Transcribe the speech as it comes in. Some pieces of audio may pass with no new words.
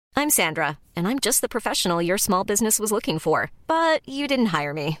I'm Sandra, and I'm just the professional your small business was looking for. But you didn't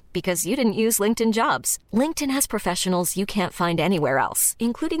hire me because you didn't use LinkedIn Jobs. LinkedIn has professionals you can't find anywhere else,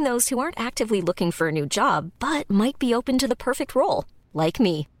 including those who aren't actively looking for a new job, but might be open to the perfect role, like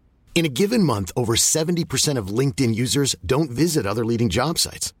me. In a given month, over 70% of LinkedIn users don't visit other leading job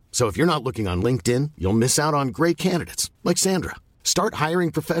sites. So if you're not looking on LinkedIn, you'll miss out on great candidates like Sandra. Start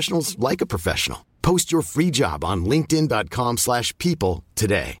hiring professionals like a professional. Post your free job on linkedin.com/people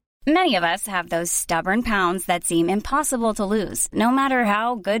today. Many of us have those stubborn pounds that seem impossible to lose, no matter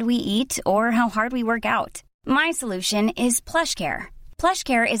how good we eat or how hard we work out. My solution is PlushCare.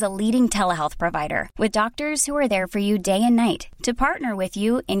 PlushCare is a leading telehealth provider with doctors who are there for you day and night to partner with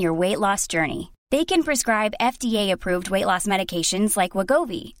you in your weight loss journey. They can prescribe FDA-approved weight loss medications like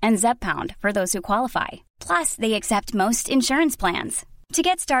Wegovy and Zepbound for those who qualify. Plus, they accept most insurance plans. To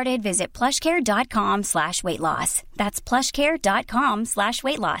get started, visit plushcare.com/weightloss. That's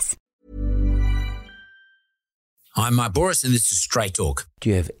plushcare.com/weightloss. I'm Mike Boris, and this is Straight Talk. Do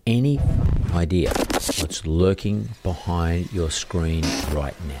you have any idea what's lurking behind your screen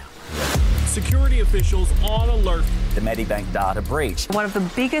right now? Security officials on alert. The Medibank data breach. One of the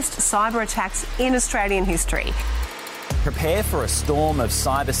biggest cyber attacks in Australian history. Prepare for a storm of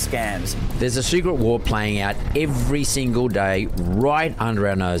cyber scams. There's a secret war playing out every single day right under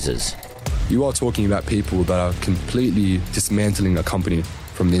our noses. You are talking about people that are completely dismantling a company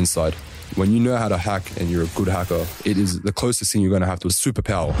from the inside. When you know how to hack and you're a good hacker, it is the closest thing you're going to have to a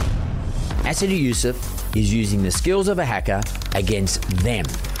superpower. Asadi Yusuf is using the skills of a hacker against them.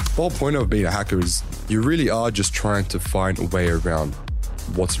 The whole point of being a hacker is you really are just trying to find a way around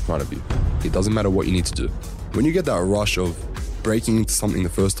what's in front of you. It doesn't matter what you need to do. When you get that rush of breaking into something the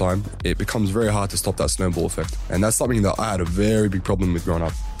first time, it becomes very hard to stop that snowball effect. And that's something that I had a very big problem with growing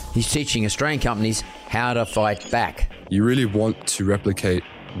up. He's teaching Australian companies how to fight back. You really want to replicate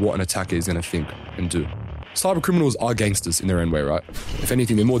what an attacker is going to think and do. Cyber criminals are gangsters in their own way, right? If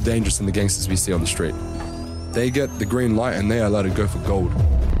anything, they're more dangerous than the gangsters we see on the street. They get the green light and they are allowed to go for gold.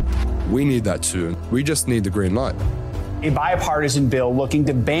 We need that too. We just need the green light. A bipartisan bill looking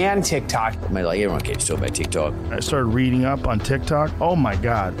to ban TikTok. I mean, like everyone keeps talking about TikTok. I started reading up on TikTok. Oh my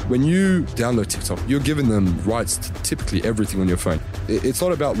God. When you download TikTok, you're giving them rights to typically everything on your phone. It's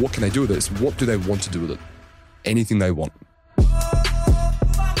not about what can they do with it, it's what do they want to do with it. Anything they want.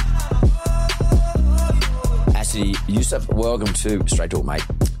 Asadi Yusuf, welcome to Straight Talk, mate.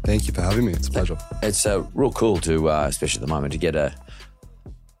 Thank you for having me. It's a pleasure. It's real cool to, especially at the moment, to get a,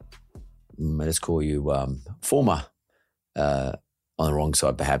 let's call you former, on the wrong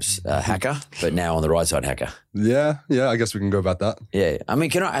side perhaps, hacker, but now on the right side hacker. Yeah, I guess we can go about that. Yeah, I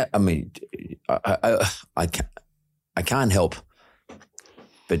mean, I can't help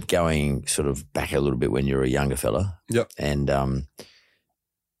but going sort of back a little bit when you're a younger fella. Yep. And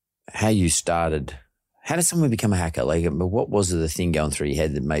how you started. How did someone become a hacker? Like, what was the thing going through your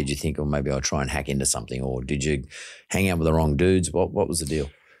head that made you think, oh, maybe I'll try and hack into something? Or did you hang out with the wrong dudes? What was the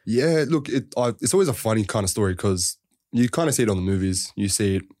deal? Yeah, look, it's always a funny kind of story because you kind of see it on the movies, you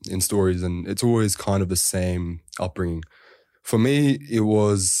see it in stories, and it's always kind of the same upbringing. For me, it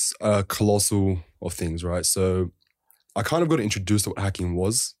was a colossal of things, right? So I kind of got introduced to what hacking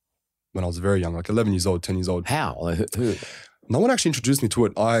was when I was very young, like 11 years old, 10 years old. How? Who? No one actually introduced me to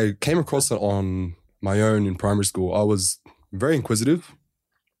it. I came across it on my own in primary school. I was very inquisitive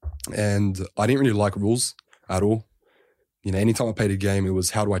and I didn't really like rules at all. You know, anytime I played a game, it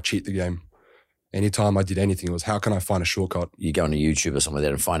was how do I cheat the game? Anytime I did anything, it was how can I find a shortcut? You go on YouTube or something like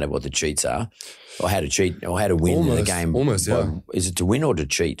that and find out what the cheats are or how to cheat or how to win in the game. Almost, yeah. Is it to win or to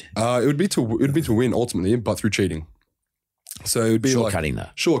cheat? It would be to win ultimately, but through cheating. So it would be shortcutting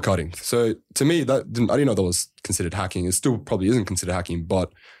that. Shortcutting. So to me, I didn't know that was considered hacking. It still probably isn't considered hacking,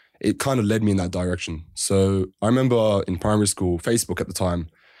 but it kind of led me in that direction. So I remember in primary school, Facebook at the time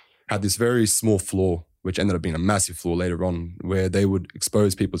had this very small flaw, which ended up being a massive flaw later on, where they would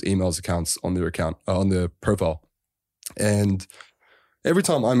expose people's emails accounts on their account, on their profile. And every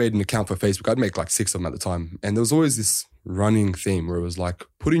time I made an account for Facebook, I'd make like 6 of them at the time. And there was always this running theme where it was like,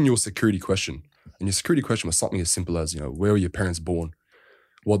 put in your security question. And your security question was something as simple as, where were your parents born?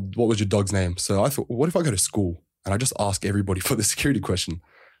 What was your dog's name? So I thought, what if I go to school and I just ask everybody for the security question?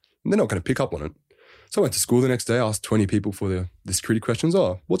 And they're not going to pick up on it. So I went to school the next day, asked 20 people for the security questions.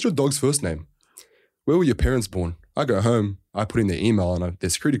 Oh, what's your dog's first name? Where were your parents born? I go home, I put in their email and their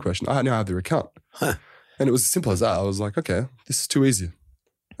security question. I now have their account. Huh. And it was as simple as that. I was like, okay, this is too easy.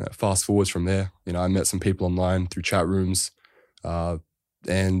 Fast forwards from there, I met some people online through chat rooms,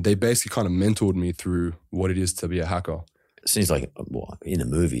 and they basically kind of mentored me through what it is to be a hacker. It seems like in the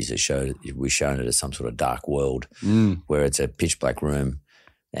movies we're shown it as some sort of dark world where it's a pitch black room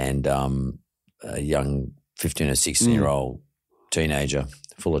and a young 15 or 16-year-old teenager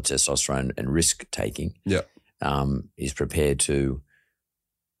full of testosterone and risk-taking is prepared to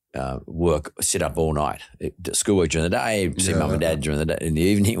sit up all night, schoolwork during the day, see mum and dad during the day, in the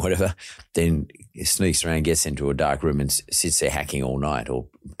evening, whatever, then sneaks around, gets into a dark room and sits there hacking all night or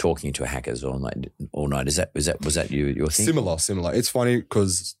talking to hackers all night. Was that your thing? Similar. It's funny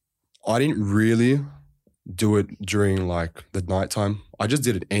because I didn't really do it during like the nighttime. I just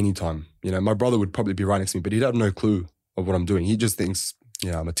did it anytime. You know, my brother would probably be right next to me, but he'd have no clue of what I'm doing. He just thinks,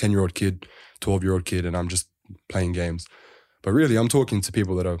 I'm a 10-year-old kid, 12-year-old kid, and I'm just playing games. But really, I'm talking to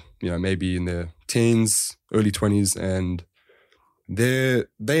people that are, maybe in their teens, early 20s, and they're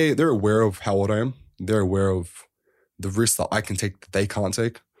aware of how old I am. They're aware of the risks that I can take that they can't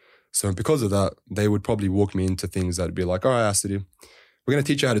take. So because of that, they would probably walk me into things that'd be like, all right, Acidy, we're going to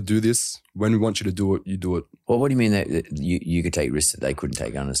teach you how to do this. When we want you to do it, you do it. Well, what do you mean that you could take risks that they couldn't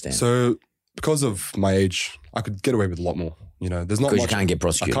take? I understand. So because of my age, I could get away with a lot more. There's not much. Because you can't get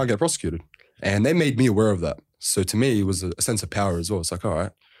prosecuted. I can't get prosecuted. And they made me aware of that. So to me, it was a sense of power as well. It's like, all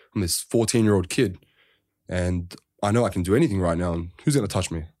right, I'm this 14-year-old kid and I know I can do anything right now and who's going to touch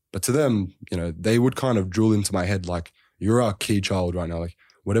me? But to them, they would kind of drill into my head like, you're our key child right now. Like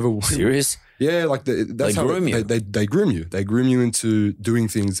whatever. Serious? Yeah, like that's how groom you. They groom you. They groom you into doing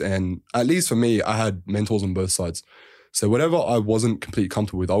things. And at least for me, I had mentors on both sides. So whatever I wasn't completely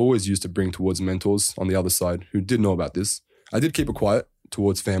comfortable with, I always used to bring towards mentors on the other side who did know about this. I did keep it quiet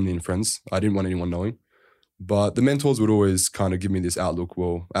towards family and friends. I didn't want anyone knowing. But the mentors would always kind of give me this outlook,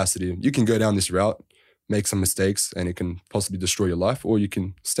 well, Acidy, you can go down this route, make some mistakes, and it can possibly destroy your life, or you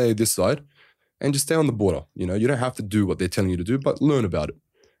can stay this side and just stay on the border. You don't have to do what they're telling you to do, but learn about it.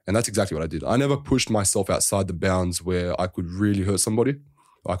 And that's exactly what I did. I never pushed myself outside the bounds where I could really hurt somebody,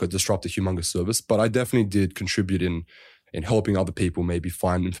 or I could disrupt a humongous service, but I definitely did contribute in helping other people maybe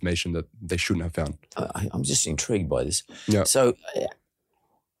find information that they shouldn't have found. I'm just intrigued by this. Yeah. So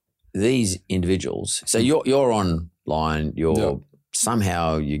these individuals, so you're online,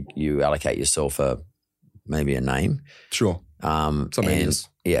 somehow you allocate yourself maybe a name. Sure. And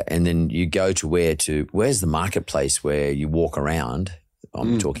then you go to where's the marketplace where you walk around?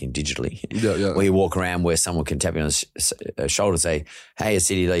 I'm talking digitally. Yeah. Where you walk around where someone can tap you on the shoulder and say, hey,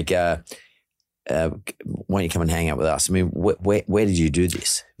 Acidy, why don't you come and hang out with us? I mean, where did you do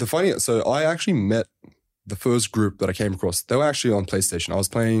this? So I actually met the first group that I came across. They were actually on PlayStation. I was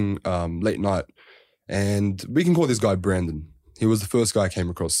playing late night, and we can call this guy Brandon. He was the first guy I came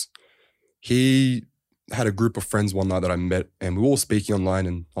across. He had a group of friends one night that I met, and we were all speaking online,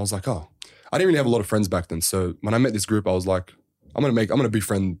 and I was like, I didn't really have a lot of friends back then. So when I met this group, I was like, I'm gonna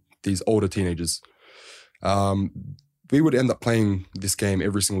befriend these older teenagers. We would end up playing this game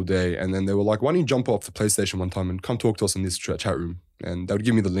every single day. And then they were like, why don't you jump off the PlayStation one time and come talk to us in this chat room? And they would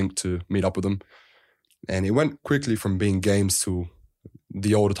give me the link to meet up with them. And it went quickly from being games to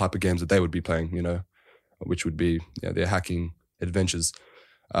the older type of games that they would be playing, which would be their hacking adventures.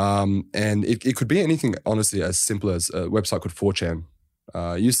 And it could be anything, honestly, as simple as a website called 4chan.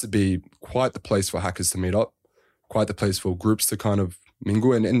 It used to be quite the place for hackers to meet up, quite the place for groups to kind of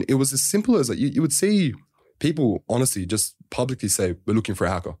mingle. And it was as simple as that. You would see people honestly just publicly say, we're looking for a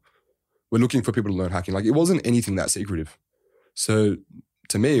hacker. We're looking for people to learn hacking. Like it wasn't anything that secretive. So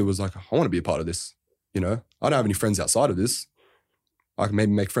to me, it was like, I want to be a part of this. I don't have any friends outside of this. I can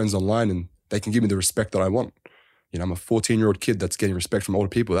maybe make friends online and they can give me the respect that I want. I'm a 14-year-old kid that's getting respect from older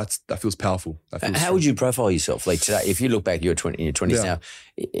people. That feels powerful. How would you profile yourself? Like today, if you look back, you're in your 20s now,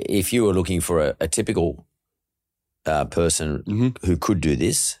 if you were looking for a typical person who could do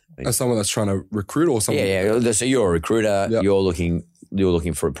this, as someone that's trying to recruit or something. Yeah. So you're a recruiter. Yep. You're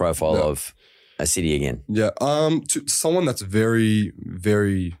looking for a profile of Acidy again. Yeah. To someone that's very,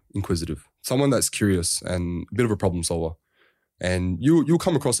 very inquisitive. Someone that's curious and a bit of a problem solver. And you'll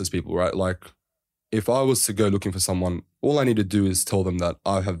come across those people, right? Like if I was to go looking for someone, all I need to do is tell them that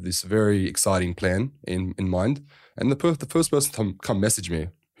I have this very exciting plan in mind. And the first person to come message me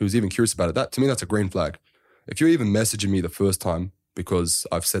who's even curious about it, to me, that's a green flag. If you're even messaging me the first time because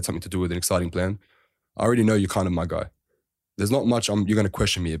I've said something to do with an exciting plan, I already know you're kind of my guy. There's not much you're going to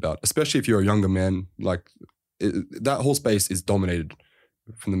question me about, especially if you're a younger man. Like that whole space is dominated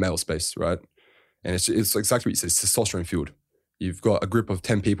from the male space, right? And it's exactly what you said. It's testosterone fueled. You've got a group of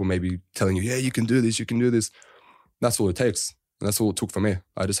 10 people maybe telling you, yeah, you can do this, you can do this. That's all it takes. And that's all it took for me.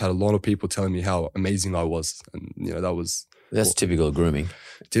 I just had a lot of people telling me how amazing I was. And, That's typical of grooming.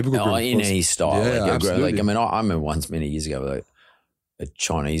 In any style. Yeah, absolutely. I remember once many years ago, a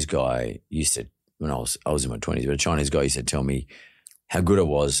Chinese guy used to, when I was in my 20s, but a Chinese guy used to tell me how good I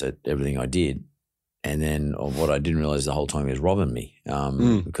was at everything I did. And then what I didn't realize the whole time he was robbing me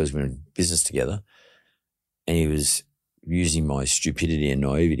because we were in business together, and he was using my stupidity and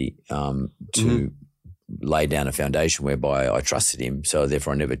naivety to lay down a foundation whereby I trusted him. So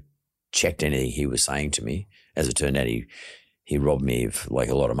therefore I never checked anything he was saying to me. As it turned out, he robbed me of like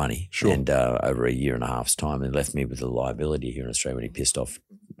a lot of money and over a year and a half's time, and left me with a liability here in Australia when he pissed off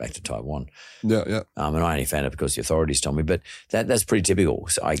back to Taiwan. Yeah, yeah. And I only found out because the authorities told me, but that's pretty typical,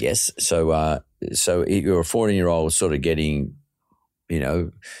 I guess. So you're a 14-year-old sort of getting,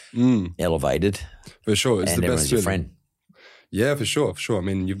 elevated. For sure. It's and the best everyone's your friend. Yeah, for sure. I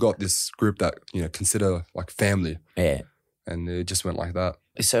mean, you've got this group that, consider like family. Yeah. And it just went like that.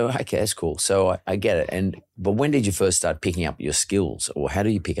 So, okay, that's cool. So I get it. But when did you first start picking up your skills, or how do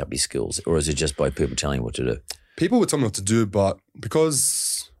you pick up your skills, or is it just by people telling you what to do? People would tell me what to do, but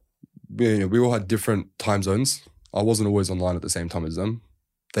because we all had different time zones, I wasn't always online at the same time as them.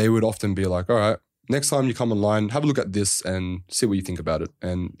 They would often be like, all right, next time you come online, have a look at this and see what you think about it.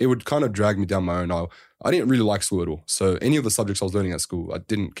 And it would kind of drag me down my own aisle. I didn't really like school at all. So any of the subjects I was learning at school, I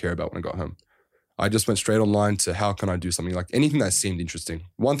didn't care about when I got home. I just went straight online to how can I do something, like anything that seemed interesting.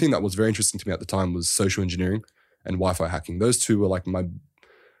 One thing that was very interesting to me at the time was social engineering and Wi-Fi hacking. Those two were like my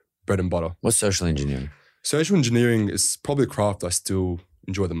bread and butter. What's social engineering? Social engineering is probably a craft I still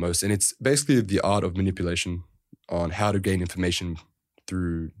enjoy the most. And it's basically the art of manipulation on how to gain information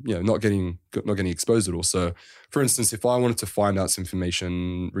through, not getting exposed at all. So for instance, if I wanted to find out some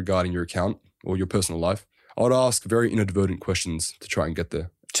information regarding your account or your personal life, I would ask very inadvertent questions to try and get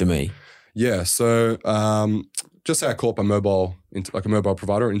there. To me? Yeah. So just say I call up a mobile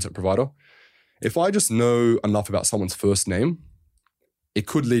provider, internet provider. If I just know enough about someone's first name, it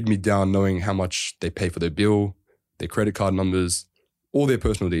could lead me down knowing how much they pay for their bill, their credit card numbers, all their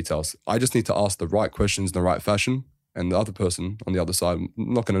personal details. I just need to ask the right questions in the right fashion, and the other person on the other side, I'm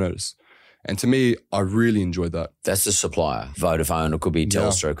not going to notice. And to me, I really enjoyed that. That's the supplier, Vodafone, it could be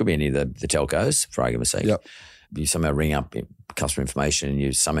Telstra, it could be any of the telcos, for argument's sake. Yep. You somehow ring up customer information,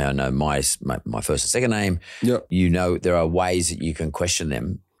 you somehow know my first and second name. Yep. There are ways that you can question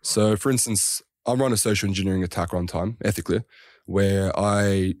them. So for instance, I run a social engineering attack runtime, ethically, where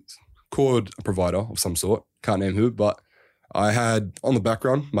I called a provider of some sort, can't name who, but I had on the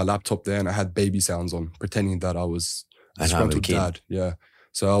background my laptop there and I had baby sounds on, pretending that I was a disgruntled dad. Yeah.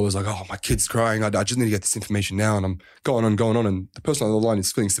 So I was like, oh, my kid's crying. I just need to get this information now. And I'm going on. And the person on the line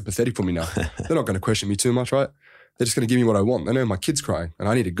is feeling sympathetic for me now. They're not going to question me too much, right? They're just going to give me what I want. They know my kid's crying and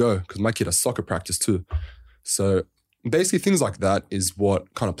I need to go because my kid has soccer practice too. So basically things like that is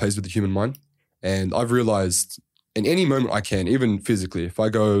what kind of plays with the human mind. And I've realized in any moment I can, even physically, if I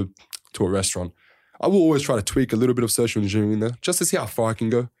go to a restaurant, I will always try to tweak a little bit of social engineering there just to see how far I can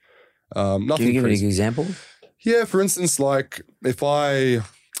go. Nothing Can you give crazy. me an example? Yeah, for instance, so I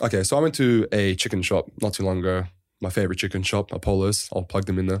went to a chicken shop not too long ago, my favorite chicken shop, Apollo's. I'll plug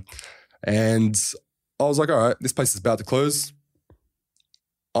them in there. And I was like, all right, this place is about to close.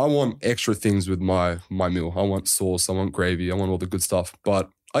 I want extra things with my meal. I want sauce, I want gravy, I want all the good stuff. But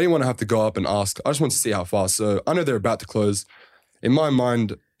I didn't want to have to go up and ask. I just want to see how far. So I know they're about to close. In my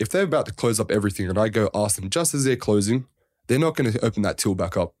mind, if they're about to close up everything and I go ask them just as they're closing, they're not going to open that till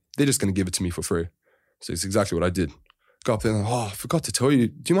back up. They're just going to give it to me for free. So it's exactly what I did. Go up there and, I forgot to tell you,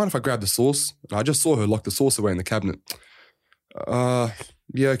 do you mind if I grab the sauce? And I just saw her lock the sauce away in the cabinet. Yeah,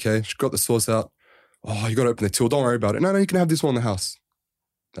 okay. She got the sauce out. Oh, you got to open the till. Don't worry about it. No, you can have this one in the house.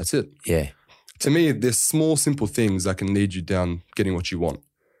 That's it. Yeah. To me, there's small, simple things that can lead you down getting what you want.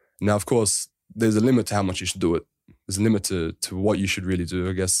 Now, of course, there's a limit to how much you should do it. There's a limit to what you should really do.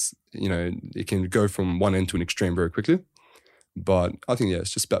 I guess, it can go from one end to an extreme very quickly. But I think,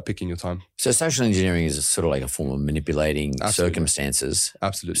 it's just about picking your time. So social engineering is sort of like a form of manipulating circumstances.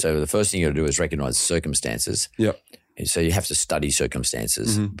 Absolutely. So the first thing you got to do is recognize circumstances. Yeah. So you have to study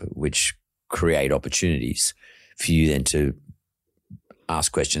circumstances which create opportunities for you then to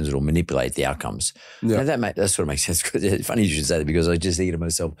ask questions that will manipulate the outcomes. Yeah. Now that sort of makes sense. It's funny you should say that because I just think to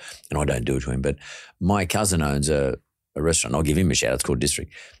myself, and I don't do it to him, but my cousin owns a restaurant. I'll give him a shout. It's called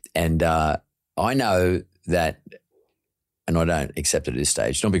District. And I know that, and I don't accept it at this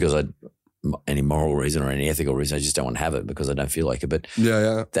stage, not because any moral reason or any ethical reason. I just don't want to have it because I don't feel like it. But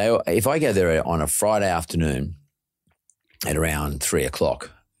if I go there on a Friday afternoon at around 3:00,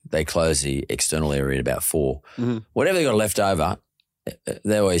 they close the external area at about 4. Whatever they got left over,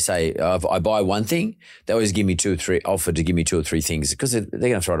 they always say, if I buy one thing, they always give me offer to give me 2 or 3 things because they're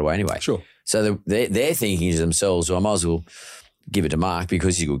going to throw it away anyway. Sure. So they're thinking to themselves, well, I might as well give it to Mark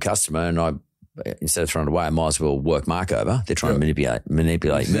because he's a good customer and I instead of throwing it away, I might as well work Mark over. They're trying to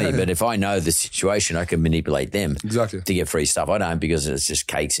manipulate me. But if I know the situation, I can manipulate them to get free stuff. I don't, because it's just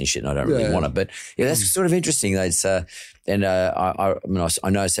cakes and shit and I don't really want it. But yeah, that's sort of interesting. It's, I noticed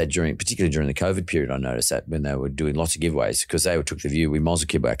that particularly during the COVID period, I noticed that when they were doing lots of giveaways, because they took the view we might as well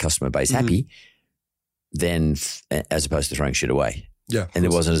keep our customer base happy than as opposed to throwing shit away. Yeah, and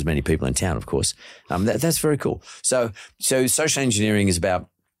there wasn't as many people in town, of course. That's very cool. So social engineering is about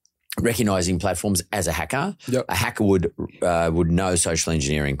recognizing platforms as a hacker. Yep. A hacker would know social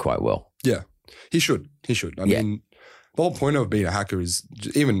engineering quite well. Yeah, he should. I mean, the whole point of being a hacker is,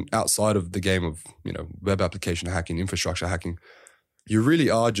 even outside of the game of, web application hacking, infrastructure hacking, you really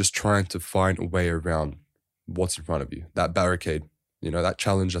are just trying to find a way around what's in front of you, that barricade, that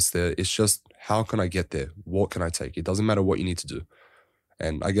challenge that's there. It's just, how can I get there? What can I take? It doesn't matter what you need to do.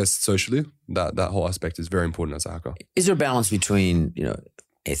 And I guess socially, that whole aspect is very important as a hacker. Is there a balance between,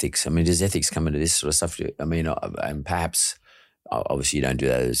 ethics? I mean, does ethics come into this sort of stuff? I mean, and perhaps, obviously you don't do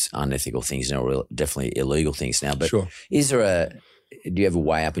that as unethical things, definitely illegal things now. But sure. Do you have a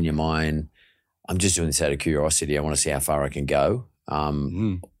way up in your mind, I'm just doing this out of curiosity, I want to see how far I can go.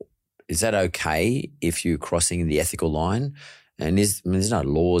 Is that okay if you're crossing the ethical line? And there's no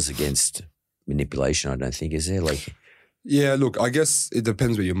laws against manipulation, I don't think, is there? Yeah, look, I guess it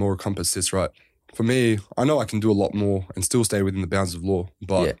depends where your moral compass sits, right? For me, I know I can do a lot more and still stay within the bounds of law,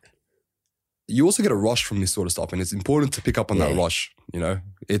 but you also get a rush from this sort of stuff, and it's important to pick up on that rush,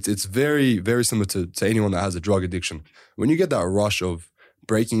 It's very, very similar to anyone that has a drug addiction. When you get that rush of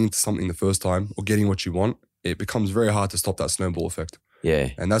breaking into something the first time or getting what you want, it becomes very hard to stop that snowball effect. Yeah.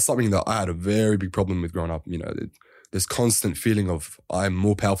 And that's something that I had a very big problem with growing up, this constant feeling of, I'm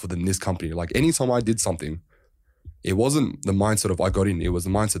more powerful than this company. Like, anytime I did something, it wasn't the mindset of I got in. It was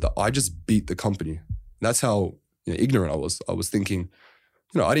the mindset that I just beat the company. That's how ignorant I was. I was thinking,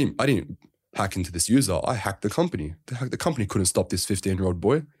 I didn't hack into this user. I hacked the company. The company couldn't stop this 15-year-old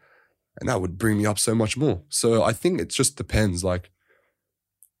boy, and that would bring me up so much more. So I think it just depends. Like,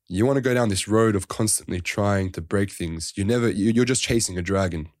 you want to go down this road of constantly trying to break things. You're just chasing a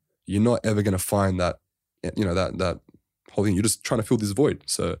dragon. You're not ever going to find that whole thing. You're just trying to fill this void.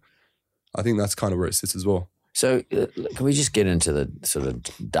 So I think that's kind of where it sits as well. So can we just get into the sort of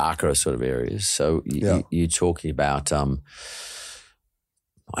darker sort of areas? So you're talking about, I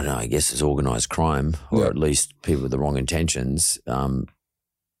don't know, I guess it's organised crime, or at least people with the wrong intentions,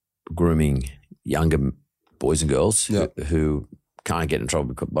 grooming younger boys and girls who can't get in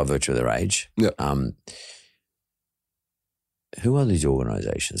trouble by virtue of their age. Who are these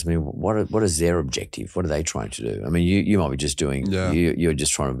organisations? I mean, what is their objective? What are they trying to do? I mean, you might be just doing, you're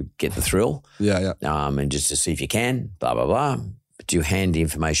just trying to get the thrill. And just to see if you can, blah, blah, blah. But do you hand the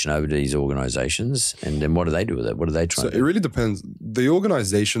information over to these organisations, and then what do they do with it? What are they trying to do? So it really depends. The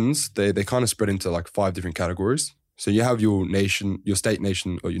organisations, they kind of spread into like 5 different categories. So you have your state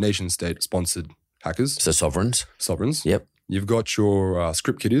nation, or your nation state sponsored hackers. So sovereigns. Yep. You've got your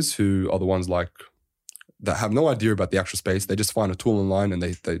script kiddies, who are the ones that have no idea about the actual space. They just find a tool online and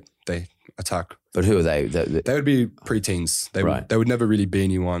they attack. But who are they? They would be preteens. They would never really be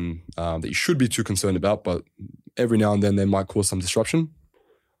anyone that you should be too concerned about, but every now and then they might cause some disruption.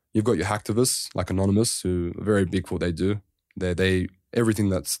 You've got your hacktivists, like Anonymous, who are very big for what they do. They everything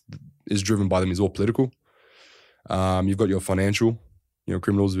that is driven by them is all political. You've got your financial,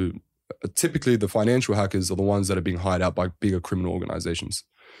 criminals who, typically the financial hackers are the ones that are being hired out by bigger criminal organizations.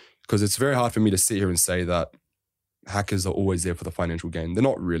 Because it's very hard for me to sit here and say that hackers are always there for the financial gain. They're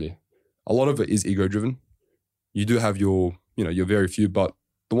not really. A lot of it is ego-driven. You do have your very few, but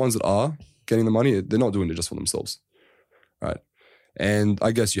the ones that are getting the money, they're not doing it just for themselves, right? And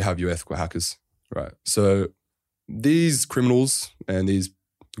I guess you have your ethical hackers, right? So these criminals and these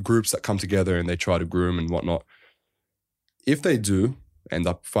groups that come together and they try to groom and whatnot, if they do end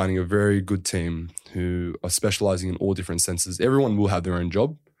up finding a very good team who are specializing in all different senses, everyone will have their own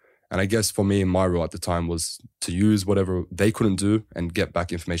job. And I guess for me, my role at the time was to use whatever they couldn't do and get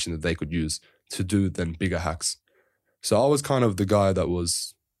back information that they could use to do then bigger hacks. So I was kind of the guy that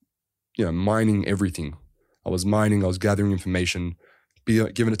was, mining everything. I was gathering information,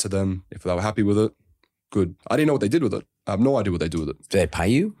 giving it to them. If they were happy with it, good. I didn't know what they did with it. I have no idea what they do with it. Did they pay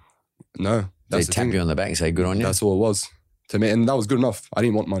you? No. They tap you on the back and say, good on you? That's all it was to me. And that was good enough. I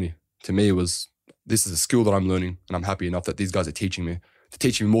didn't want money. To me, it was, this is a skill that I'm learning, and I'm happy enough that these guys are teaching me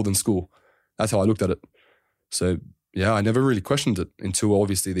more than school. That's how I looked at it. So yeah, I never really questioned it until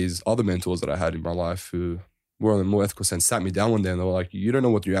obviously these other mentors that I had in my life who were in a more ethical sense sat me down one day and they were like, you don't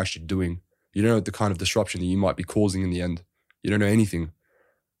know what you're actually doing. You don't know the kind of disruption that you might be causing in the end. You don't know anything.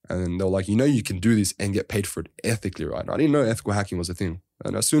 And then they were like, you can do this and get paid for it ethically, right? I didn't know ethical hacking was a thing.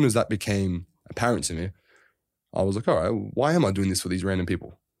 And as soon as that became apparent to me, I was like, all right, why am I doing this for these random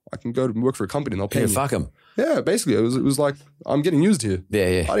people? I can go to work for a company and they'll pay me. Fuck them. Yeah, basically, it was like, I'm getting used here.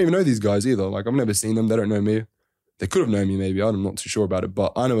 Yeah. I don't even know these guys either. Like, I've never seen them. They don't know me. They could have known me maybe. I'm not too sure about it.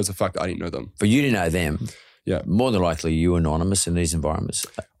 But I know as a fact that I didn't know them. But you didn't know them. Yeah. More than likely, you were anonymous in these environments.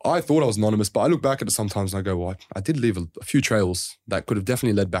 I thought I was anonymous, but I look back at it sometimes and I go, well, I did leave a few trails that could have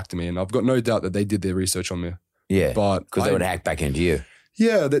definitely led back to me. And I've got no doubt that they did their research on me. Yeah. But because they would hack back into you.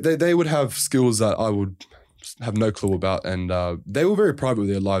 Yeah, they would have skills that I would have no clue about. And they were very private with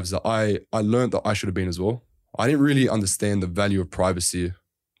their lives that I learned that I should have been as well. I didn't really understand the value of privacy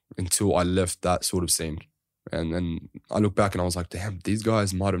until I left that sort of scene. And then I look back and I was like, damn, these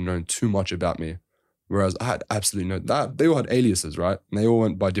guys might have known too much about me. Whereas I had absolutely no, that they all had aliases, right? And they all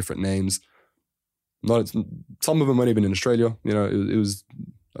went by different names. Some of them weren't even in Australia. You know, it was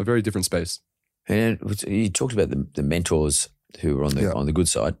a very different space. And you talked about the mentors who were on the good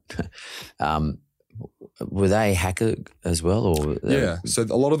side. Were they hacker as well? Or yeah. So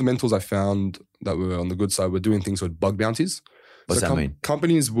a lot of the mentors I found that were on the good side were doing things with bug bounties. What's that mean?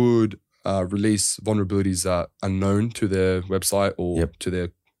 Companies would release vulnerabilities that are known to their website or to their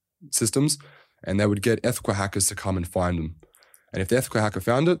systems, and they would get ethical hackers to come and find them. And if the ethical hacker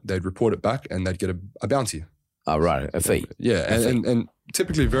found it, they'd report it back and they'd get a bounty. Oh, right, a fee. Yeah, and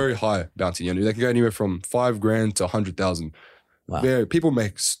typically very high bounty. You know, they can go anywhere from $5,000 to 100,000. Wow. People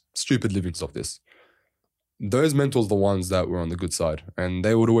make stupid livings off this. Those mentors are the ones that were on the good side, and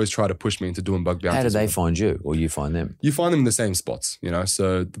they would always try to push me into doing bug bounties. How did they find you, or you find them? You find them in the same spots, you know.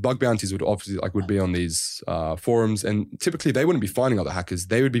 So the bug bounties would obviously would be on these forums, and typically they wouldn't be finding other hackers.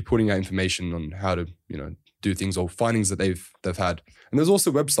 They would be putting out information on how to, do things or findings that they've had. And there's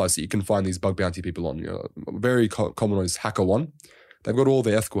also websites that you can find these bug bounty people on. You know, very common one is HackerOne. They've got all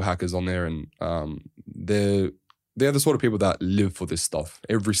the ethical hackers on there, and they're the sort of people that live for this stuff.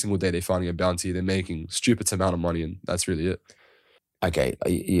 Every single day they're finding a bounty, they're making stupid amount of money, and that's really it. Okay,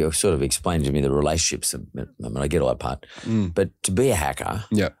 you sort of explained to me the relationships. I mean, I get all that part. But to be a hacker,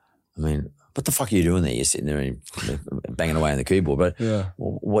 I mean, what the fuck are you doing there? You're sitting there and banging away on the keyboard. But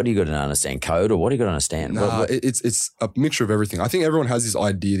what do you got to understand? Code, or what do you got to understand? Nah, it's a mixture of everything. I think everyone has this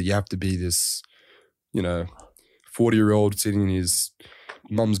idea that you have to be this, 40-year-old sitting in his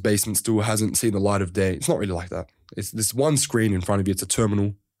mum's basement still hasn't seen the light of day. It's not really like that. It's this one screen in front of you. It's a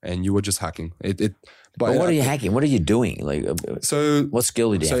terminal, and you are just hacking. But what are you hacking? What are you doing? So what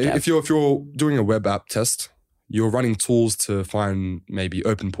skill do you have to have? If you're doing a web app test, you're running tools to find maybe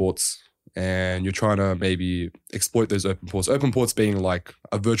open ports, and you're trying to maybe exploit those open ports. Open ports being like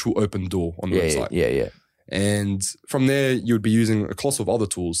a virtual open door on the website. Yeah. And from there, you would be using a class of other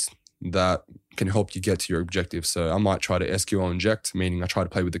tools that can help you get to your objective. So I might try to SQL inject, meaning I try to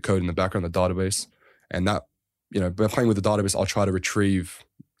play with the code in the background, the database, and that, by playing with the database, I'll try to retrieve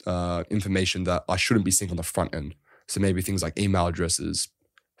information that I shouldn't be seeing on the front end. So maybe things like email addresses,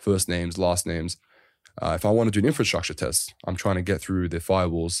 first names, last names. If I want to do an infrastructure test, I'm trying to get through the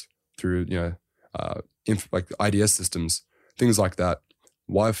firewalls, through like IDS systems, things like that.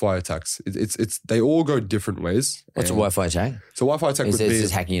 Wi-Fi attacks. They all go different ways. What's a Wi-Fi attack? So Wi-Fi attack would be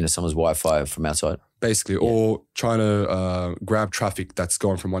is hacking into someone's Wi-Fi from outside, basically, or trying to grab traffic that's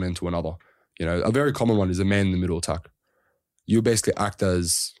going from one end to another. A very common one is a man-in-the-middle attack. You basically act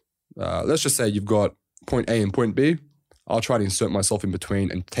as, let's just say you've got point A and point B. I'll try to insert myself in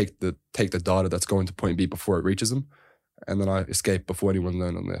between and take the data that's going to point B before it reaches them, and then I escape before anyone's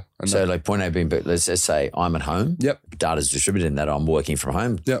known on there. And so like point A being, let's just say I'm at home. Yep. Data's distributed in that I'm working from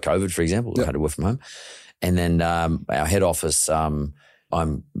home. Yep. COVID, for example, I had to work from home. And then our head office, I'm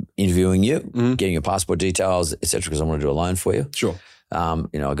interviewing you, getting your passport details, et cetera, because I want to do a loan for you. Sure.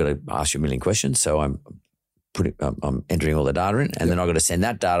 I've got to ask you a million questions. So I'm entering all the data in, and then I've got to send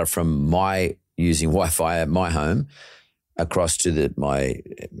that data from my using Wi-Fi at my home across to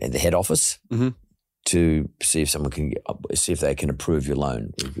the head office to see if someone can see if they can approve your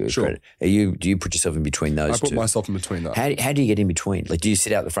loan. Sure. Do you put yourself in between those two? I put myself in between that. How do you get in between? Like, do you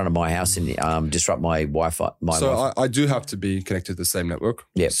sit out the front of my house and disrupt my Wi-Fi? I do have to be connected to the same network.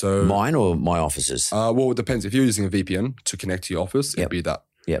 Yeah. So mine or my office's? Well, it depends. If you're using a VPN to connect to your office, it'd be that.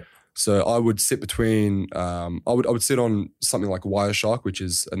 Yep. So I would sit between. I would sit on something like Wireshark, which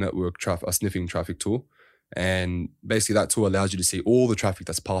is a sniffing traffic tool. And basically that tool allows you to see all the traffic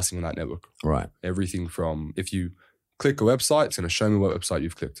that's passing on that network. Right. Everything from, if you click a website, it's going to show me what website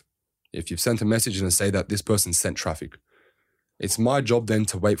you've clicked. If you've sent a message, it's going to say that this person sent traffic. It's my job then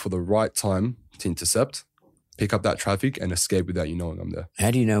to wait for the right time to intercept, pick up that traffic and escape without you knowing I'm there.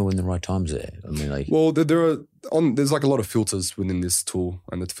 How do you know when the right time's there? I mean, like... Well, there's like a lot of filters within this tool,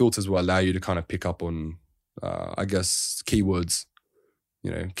 and the filters will allow you to kind of pick up on, keywords.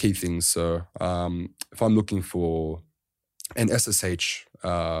 key things. So if I'm looking for an SSH,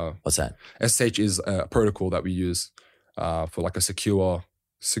 what's that? SSH is a protocol that we use for like a secure.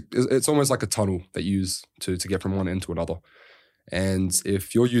 It's almost like a tunnel that you use to get from one end to another. And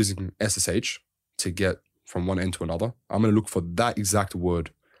if you're using SSH to get from one end to another, I'm going to look for that exact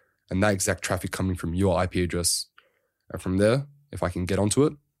word and that exact traffic coming from your IP address. And from there, if I can get onto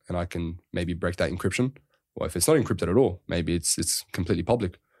it and I can maybe break that encryption, or if it's not encrypted at all, maybe it's completely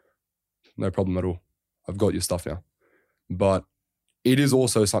public. No problem at all. I've got your stuff now. But it is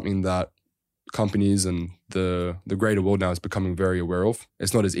also something that companies and the greater world now is becoming very aware of.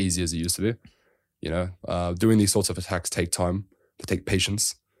 It's not as easy as it used to be. Doing these sorts of attacks take time, they take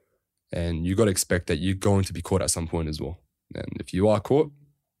patience, and you got to expect that you're going to be caught at some point as well. And if you are caught,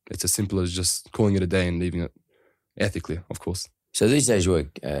 it's as simple as just calling it a day and leaving it ethically, of course. So these days you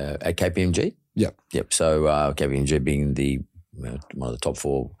work at KPMG? Yeah. Yep. So KPMG being one of the top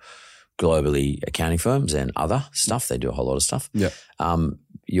 4 globally accounting firms and other stuff. They do a whole lot of stuff. Yeah.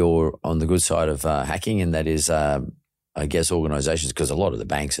 You're on the good side of hacking, and that is, I guess, organisations, because a lot of the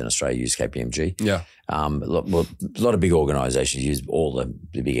banks in Australia use KPMG. Yeah. A lot of big organisations use all the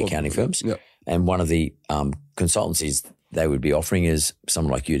big accounting firms. Yeah. And one of the consultancies they would be offering is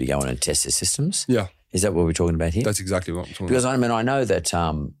someone like you to go in and test their systems. Yeah. Is that what we're talking about here? That's exactly what I'm talking because about. Because I know that,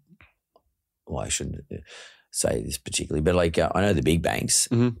 I shouldn't say this particularly, but like I know the big banks,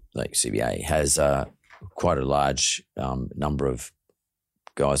 like CBA, has quite a large number of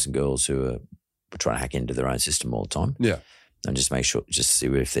guys and girls who are trying to hack into their own system all the time. Yeah. And just see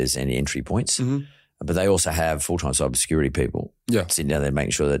if there's any entry points. Mm-hmm. But they also have full-time cybersecurity people sitting down there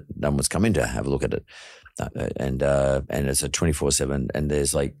making sure that no one's come in to have a look at it. And it's a 24/7, and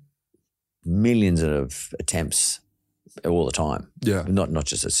there's like millions of attempts all the time. Yeah. Not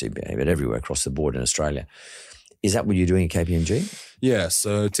just at CBA, but everywhere across the board in Australia. Is that what you're doing at KPMG? Yeah.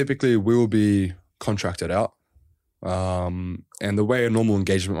 So typically we'll be contracted out. And the way a normal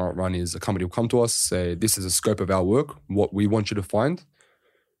engagement might run is a company will come to us, say, this is the scope of our work, what we want you to find.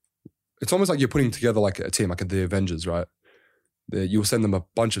 It's almost like you're putting together like a team, like the Avengers, right? You'll send them a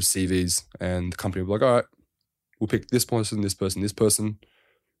bunch of CVs and the company will be like, all right, we'll pick this person, this person, this person,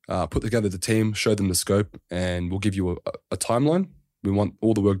 put together the team, show them the scope, and we'll give you a timeline. We want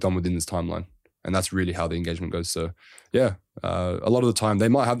all the work done within this timeline. And that's really how the engagement goes. So yeah, a lot of the time they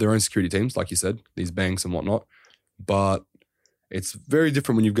might have their own security teams, like you said, these banks and whatnot, but it's very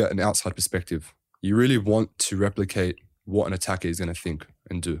different when you get an outside perspective. You really want to replicate what an attacker is going to think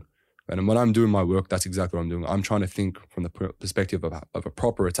and do. And when I'm doing my work, that's exactly what I'm doing. I'm trying to think from the perspective of a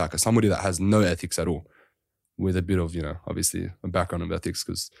proper attacker, somebody that has no ethics at all, with a bit of, obviously a background of ethics.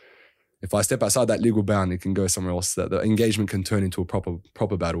 Because if I step outside that legal bound, it can go somewhere else. That the engagement can turn into a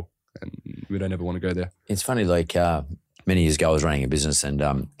proper battle, and we don't ever want to go there. It's funny, like many years ago, I was running a business,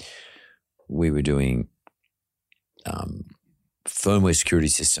 and we were doing firmware security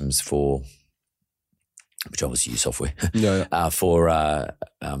systems for, which obviously use software, for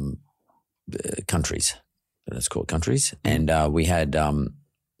countries. Let's call it countries. And we had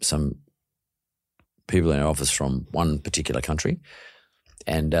some people in our office from one particular country,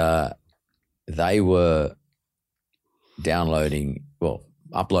 and they were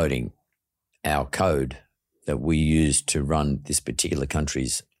uploading our code that we used to run this particular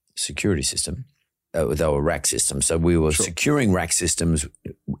country's security system. They were rack systems. So we were securing rack systems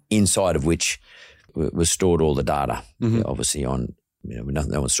inside of which was stored all the data, obviously on,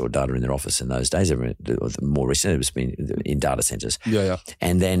 no one stored data in their office in those days. More recently, it was been in data centers. Yeah.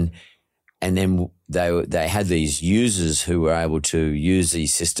 And then they had these users who were able to use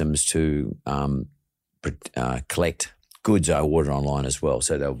these systems to collect goods ordered online as well.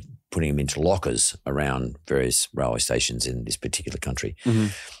 So they were putting them into lockers around various railway stations in this particular country. Mm-hmm.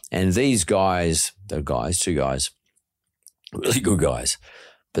 And these guys, two guys, really good guys,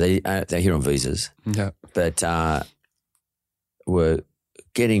 but they're here on visas. Yeah. But were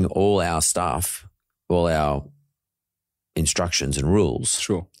getting all our stuff, all our instructions and rules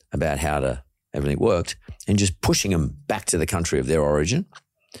about how everything worked, and just pushing them back to the country of their origin.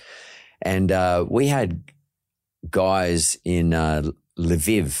 And we had guys in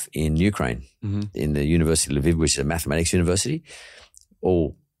Lviv in Ukraine, in the University of Lviv, which is a mathematics university,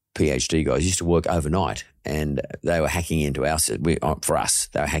 all PhD guys used to work overnight, and they were hacking into our for us.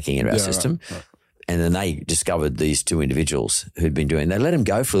 They were hacking into our system, right. And then they discovered these two individuals who'd been doing. They let them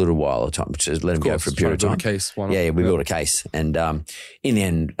go for a little while, just let them go for a period of time. Case, we built a case, and in the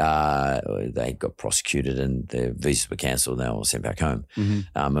end, they got prosecuted, and their visas were cancelled. And they were sent back home,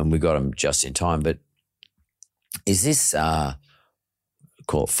 and we got them just in time. But is this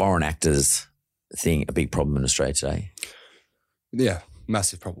called foreign actors thing a big problem in Australia today? Yeah.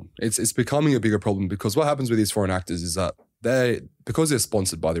 Massive problem. It's becoming a bigger problem because what happens with these foreign actors is that because they're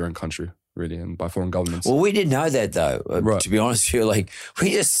sponsored by their own country, really, and by foreign governments. Well, we didn't know that though. Right. To be honest with you, like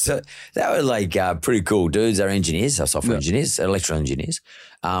we just they were like pretty cool dudes. They're engineers, they're software engineers, they're electrical engineers,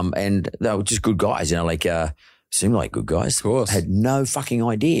 and they were just good guys. You know, like seemed like good guys. Of course, had no fucking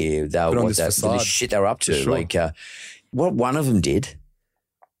idea the shit they were up to. Sure. Like what one of them did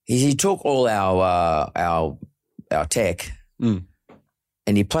is he took all our tech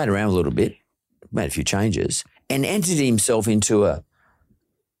and he played around a little bit, made a few changes, and entered himself into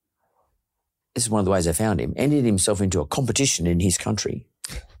this is one of the ways I found him, entered himself into a competition in his country,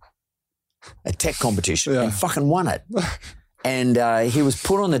 a tech competition, and fucking won it. And he was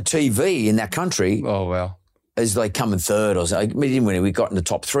put on the TV in that country. Oh, wow. As like coming third or something. We didn't win, we got in the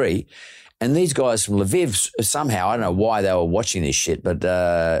top 3. And these guys from Lviv, somehow, I don't know why they were watching this shit, but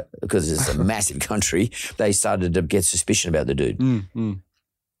because it's a massive country, they started to get suspicion about the dude.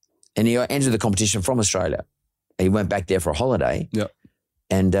 And he entered the competition from Australia. He went back there for a holiday. Yep.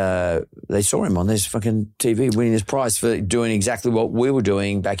 And they saw him on this fucking TV winning this prize for doing exactly what we were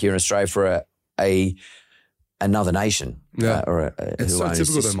doing back here in Australia for another nation. Yeah. It's so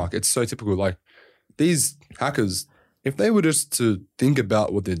typical though, Mark. It's so typical. Like these hackers, if they were just to think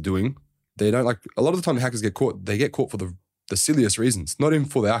about what they're doing, they don't like, a lot of the time hackers get caught, they get caught for the silliest reasons. Not even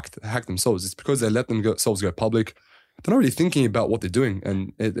for the hack themselves. It's because they let themselves go public. They're not really thinking about what they're doing.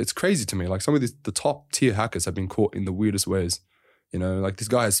 And it's crazy to me. Like some of the top tier hackers have been caught in the weirdest ways. You know, like this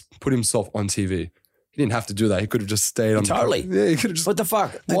guy has put himself on TV. He didn't have to do that. He could have just stayed on. Totally. Yeah, he could have just. What the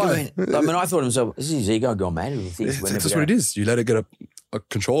fuck? Why? I mean, I thought to myself, this is his ego gone mad. That's what it is. You let it get a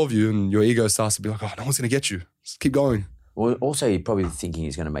control of you and your ego starts to be like, oh, no one's going to get you. Just keep going. Well, also, you're probably thinking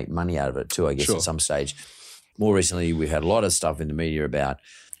he's going to make money out of it too, I guess, at some stage. More recently, we had a lot of stuff in the media about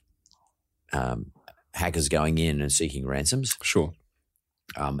hackers going in and seeking ransoms. Sure.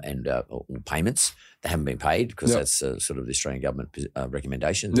 And payments. They haven't been paid because that's sort of the Australian government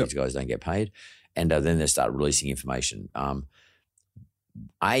recommendation. These guys don't get paid. And then they start releasing information.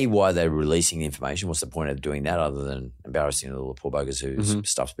 Why they're releasing the information? What's the point of doing that other than embarrassing all the poor buggers whose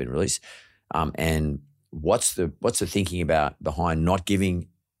stuff's been released? And what's the thinking behind not giving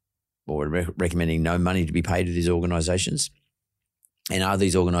or recommending no money to be paid to these organisations? And are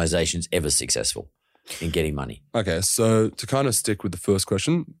these organisations ever successful in getting money? Okay, so to kind of stick with the first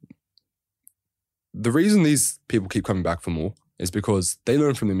question, the reason these people keep coming back for more is because they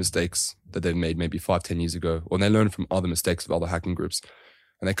learn from the mistakes that they've made maybe 5-10 years ago, or they learn from other mistakes of other hacking groups,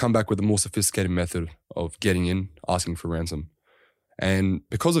 and they come back with a more sophisticated method of getting in, asking for ransom. And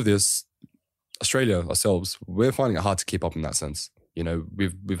because of this, Australia ourselves, we're finding it hard to keep up in that sense. You know,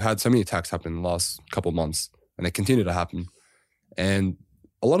 we've had so many attacks happen in the last couple of months, and they continue to happen. And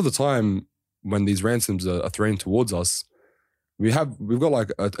a lot of the time, when these ransoms are thrown towards us, we've got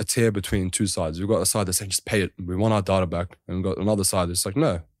like a tier between two sides. We've got a side that's saying, just pay it. We want our data back. And we've got another side that's like,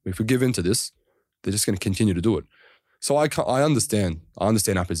 no, if we give in to this, they're just going to continue to do it. So I understand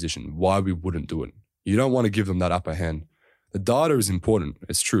our position, why we wouldn't do it. You don't want to give them that upper hand. The data is important.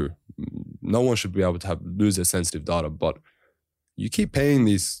 It's true. No one should be able to lose their sensitive data, but you keep paying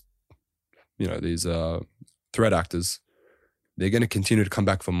these threat actors, they're going to continue to come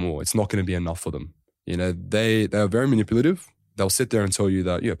back for more. It's not going to be enough for them. You know, they are very manipulative. They'll sit there and tell you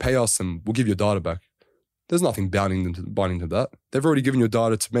that, pay us and we'll give your data back. There's nothing binding to that. They've already given your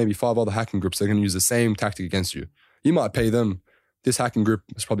data to maybe 5 other hacking groups. They're going to use the same tactic against you. You might pay them. This hacking group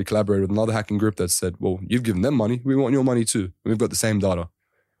has probably collaborated with another hacking group that said, well, you've given them money. We want your money too. We've got the same data.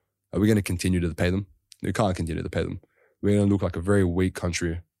 Are we going to continue to pay them? We can't continue to pay them. We're going to look like a very weak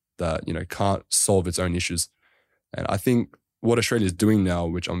country that, can't solve its own issues. And I think what Australia is doing now,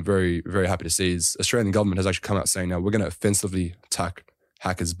 which I'm very, very happy to see, is Australian government has actually come out saying now we're going to offensively attack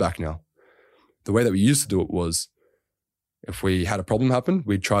hackers back now. The way that we used to do it was if we had a problem happen,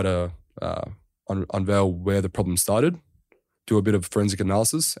 we'd try to unveil where the problem started, do a bit of forensic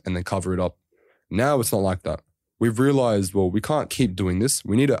analysis, and then cover it up. Now it's not like that. We've realized, well, we can't keep doing this.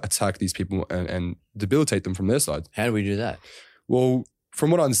 We need to attack these people and debilitate them from their side. How do we do that? Well, from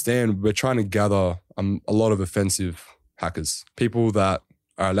what I understand, we're trying to gather a lot of offensive hackers, people that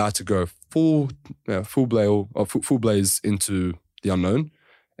are allowed to go full blaze into the unknown.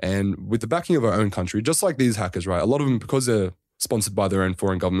 And with the backing of our own country, just like these hackers, right? A lot of them, because they're sponsored by their own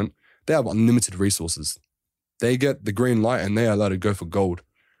foreign government, they have unlimited resources. They get the green light and they are allowed to go for gold.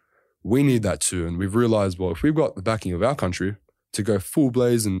 We need that too. And we've realized, well, if we've got the backing of our country to go full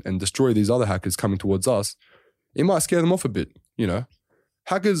blaze and destroy these other hackers coming towards us, it might scare them off a bit,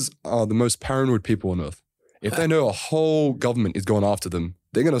 Hackers are the most paranoid people on earth. If they know a whole government is going after them,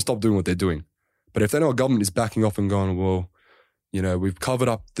 they're going to stop doing what they're doing. But if they know a government is backing off and going, well, we've covered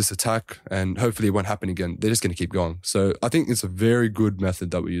up this attack and hopefully it won't happen again. They're just going to keep going. So I think it's a very good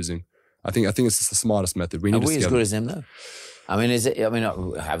method that we're using. I think it's just the smartest method. Are we as good as them though? I mean,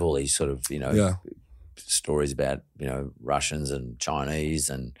 I have all these sort of, stories about, Russians and Chinese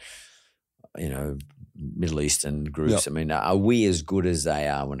and, Middle Eastern groups. I mean, are we as good as they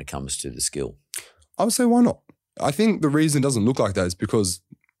are when it comes to the skill? I would say why not? I think the reason it doesn't look like that is because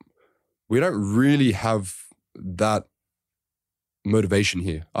we don't really have that motivation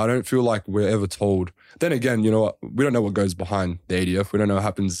here. I don't feel like we're ever told. Then again, we don't know what goes behind the ADF. We don't know what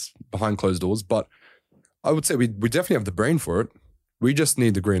happens behind closed doors. But I would say we definitely have the brain for it. We just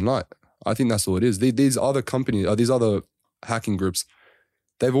need the green light. I think that's all it is. These other companies, these other hacking groups,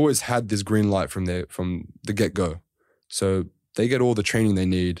 they've always had this green light from the get-go. So they get all the training they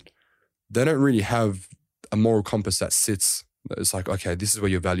need. They don't really have a moral compass that sits. It's like, okay, this is where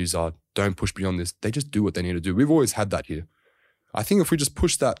your values are. Don't push beyond this. They just do what they need to do. We've always had that here. I think if we just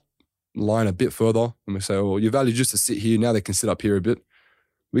push that line a bit further and we say, well, your values just to sit here, now they can sit up here a bit,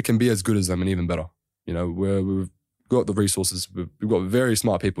 we can be as good as them and even better. We've got the resources. We've got very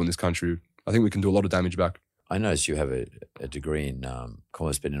smart people in this country. I think we can do a lot of damage back. I noticed you have a degree in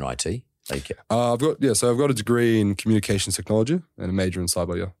commerce, but in IT. I've got a degree in communications technology and a major in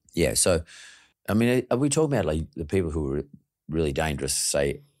cyber, yeah. Yeah, so, I mean, are we talking about like the people who are really dangerous,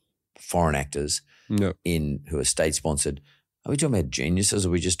 say, foreign actors who are state-sponsored? Are we talking about geniuses, or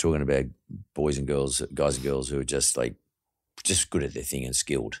are we just talking about boys and girls, guys and girls who are just good at their thing and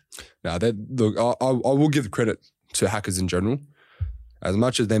skilled? Now, look, I will give credit to hackers in general. As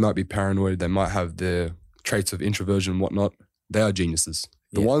much as they might be paranoid, they might have their traits of introversion and whatnot, they are geniuses.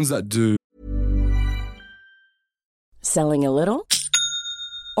 The ones that do. Selling a little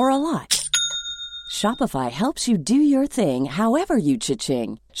or a lot? Shopify helps you do your thing however you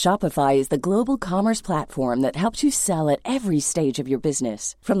cha-ching. Shopify is the global commerce platform that helps you sell at every stage of your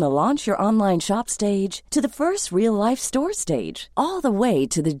business. From the launch your online shop stage to the first real-life store stage, all the way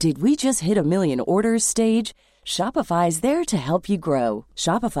to the did we just hit a million orders stage. Shopify is there to help you grow.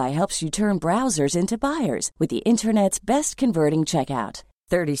 Shopify helps you turn browsers into buyers with the internet's best converting checkout.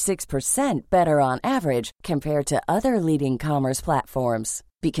 36% better on average compared to other leading commerce platforms.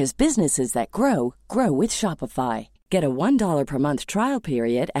 Because businesses that grow, grow with Shopify. Get a $1 per month trial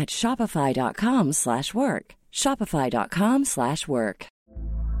period at shopify.com/work. Shopify.com/work.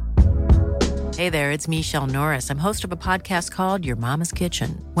 Hey there, it's Michelle Norris. I'm host of a podcast called Your Mama's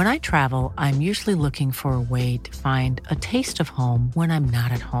Kitchen. When I travel, I'm usually looking for a way to find a taste of home when I'm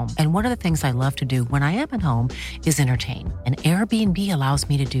not at home. And one of the things I love to do when I am at home is entertain. And Airbnb allows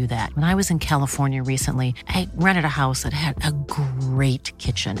me to do that. When I was in California recently, I rented a house that had a great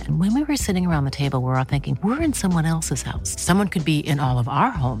kitchen. And when we were sitting around the table, we were all thinking, we're in someone else's house. Someone could be in all of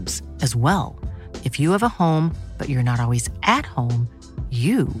our homes as well. If you have a home, but you're not always at home,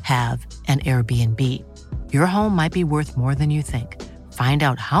 you have an Airbnb. Your home might be worth more than you think. Find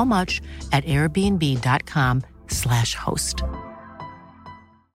out how much at airbnb.com/host.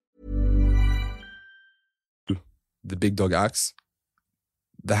 The big dog acts,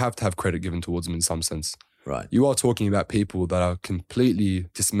 they have to have credit given towards them in some sense. Right. You are talking about people that are completely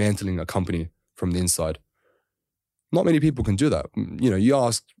dismantling a company from the inside. Not many people can do that. You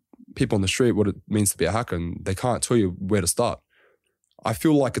ask people on the street what it means to be a hacker and they can't tell you where to start. I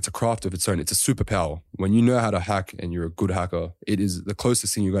feel like it's a craft of its own. It's a superpower. When you know how to hack and you're a good hacker, it is the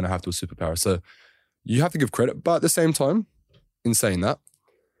closest thing you're going to have to a superpower. So you have to give credit. But at the same time, in saying that,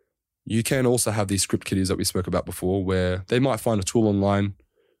 you can also have these script kiddies that we spoke about before where they might find a tool online,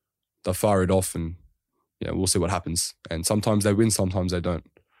 they'll fire it off and we'll see what happens. And sometimes they win, sometimes they don't.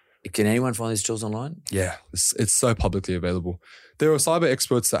 Can anyone find these tools online? Yeah, it's so publicly available. There were cyber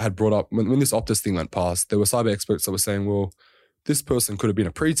experts that had brought up, when this Optus thing went past, there were cyber experts that were saying, well, this person could have been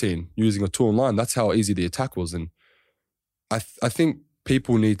a preteen using a tool online. That's how easy the attack was. And I think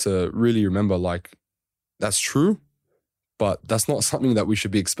people need to really remember, that's true, but that's not something that we should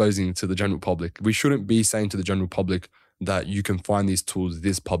be exposing to the general public. We shouldn't be saying to the general public that you can find these tools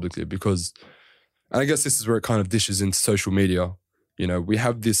this publicly because, and I guess this is where it kind of dishes into social media. We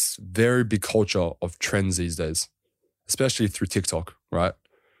have this very big culture of trends these days, especially through TikTok, right?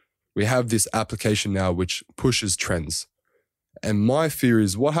 We have this application now which pushes trends. And my fear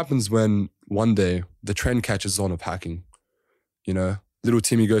is what happens when one day the trend catches on of hacking? Little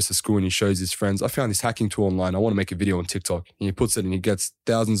Timmy goes to school and he shows his friends, I found this hacking tool online. I want to make a video on TikTok. And he puts it and he gets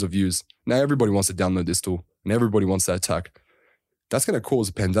thousands of views. Now everybody wants to download this tool and everybody wants to attack. That's going to cause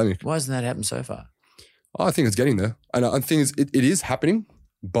a pandemic. Why hasn't that happened so far? I think it's getting there. And I think it is happening,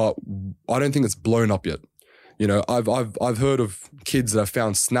 but I don't think it's blown up yet. I've heard of kids that have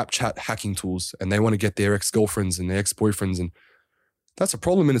found Snapchat hacking tools and they want to get their ex-girlfriends and their ex-boyfriends and That's a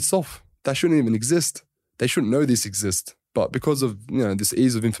problem in itself. That shouldn't even exist. They shouldn't know this exists. But because of this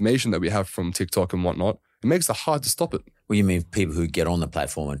ease of information that we have from TikTok and whatnot, it makes it hard to stop it. Well, you mean people who get on the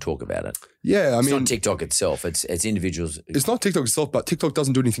platform and talk about it? Yeah, it's not TikTok itself. It's individuals. It's not TikTok itself, but TikTok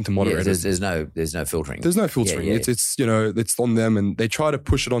doesn't do anything to moderate it. There's no filtering. There's no filtering. Yeah. It's on them, and they try to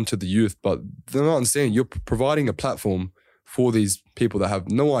push it onto the youth, but they're not understanding. You're providing a platform for these people that have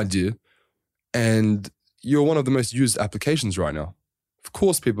no idea, and you're one of the most used applications right now. Of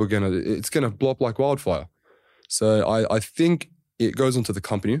course, it's gonna blow up like wildfire. So I think it goes onto the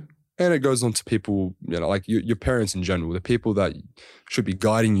company and it goes onto people, like your parents in general, the people that should be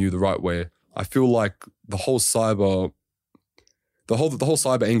guiding you the right way. I feel like the whole cyber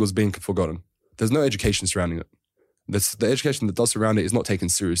angle is being forgotten. There's no education surrounding it. The education that does surround it is not taken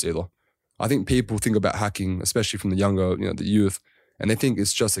serious either. I think people think about hacking, especially from the younger, the youth, and they think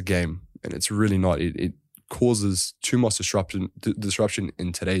it's just a game, and it's really not. It causes too much disruption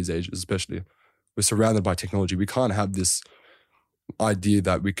in today's age, especially. We're surrounded by technology. We can't have this idea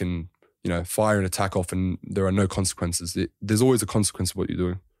that we can, fire an attack off and there are no consequences. There's always a consequence of what you're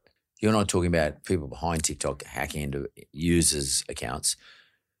doing. You're not talking about people behind TikTok hacking into users' accounts.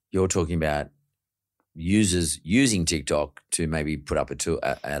 You're talking about users using TikTok to maybe put up a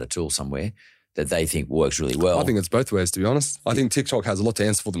tool somewhere that they think works really well. I think it's both ways, to be honest. I think TikTok has a lot to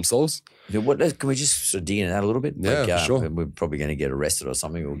answer for themselves. Can we just sort of dig into that a little bit? Yeah, for sure. We're probably going to get arrested or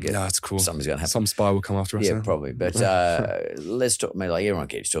something. That's cool. Something's going to happen. Some spy will come after us. Yeah, probably. But let's talk. Everyone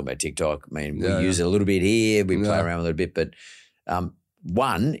keeps talking about TikTok. We use it a little bit here. We play around with it a bit. But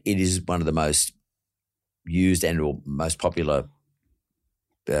it is one of the most used and most popular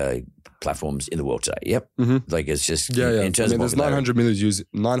platforms in the world today. Yep. Mm-hmm. Like it's just in terms of there's 900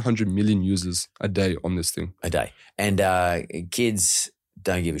 million users a day on this thing. A day. And kids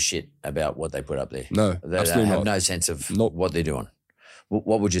don't give a shit about what they put up there. No, they absolutely have not. no sense of what they're doing.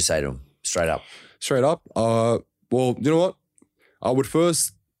 What would you say to them straight up? Straight up? Well, you know what? I would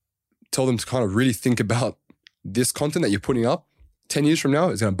first tell them to kind of really think about this content that you're putting up 10 years from now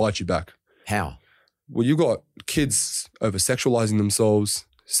is going to bite you back. How? Well, you got kids over-sexualizing themselves,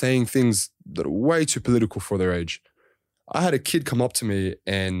 saying things that are way too political for their age. I had a kid come up to me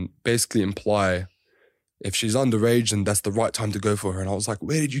and basically imply if she's underage, then that's the right time to go for her. And I was like,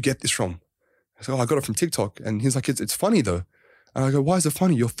 where did you get this from? I said, I got it from TikTok. And he's like, it's funny though. And I go, why is it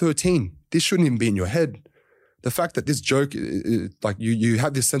funny? You're 13. This shouldn't even be in your head. The fact that this joke, like you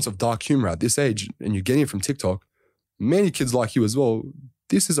have this sense of dark humor at this age and you're getting it from TikTok, many kids like you as well,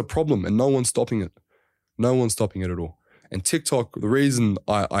 this is a problem and no one's stopping it. No one's stopping it at all. And TikTok, the reason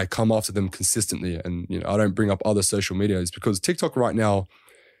I come after them consistently and I don't bring up other social media is because TikTok right now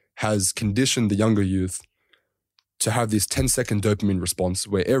has conditioned the younger youth to have this 10-second dopamine response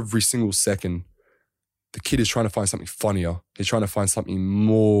where every single second the kid is trying to find something funnier. He's trying to find something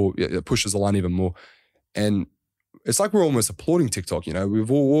more, that pushes the line even more. And it's like we're almost applauding TikTok,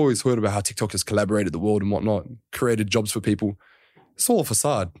 We've always heard about how TikTok has collaborated the world and whatnot, created jobs for people. It's all a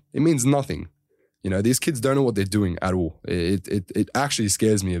facade. It means nothing. These kids don't know what they're doing at all. It actually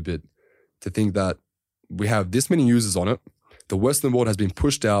scares me a bit to think that we have this many users on it. The Western world has been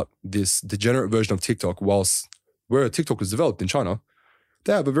pushed out this degenerate version of TikTok whilst where TikTok was developed in China.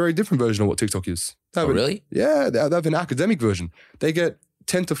 They have a very different version of what TikTok is. Really? Yeah, they have an academic version. They get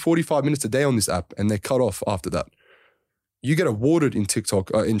 10 to 45 minutes a day on this app and they cut off after that. You get awarded in TikTok,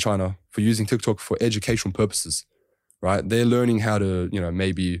 in China for using TikTok for educational purposes. Right? They're learning how to,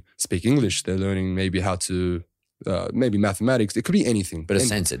 maybe speak English. They're learning maybe how to, maybe mathematics. It could be anything. But it's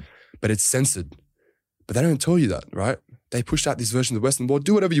censored. But it's censored. But they don't tell you that, right? They pushed out this version of the Western world.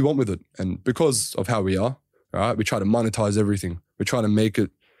 Do whatever you want with it. And because of how we are, right, we try to monetize everything. We try to make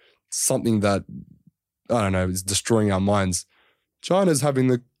it something that, I don't know, is destroying our minds. China's having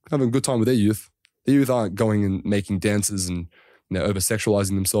a good time with their youth. The youth aren't going and making dances and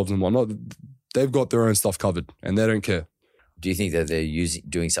over-sexualizing themselves and whatnot. They've got their own stuff covered and they don't care. Do you think that they're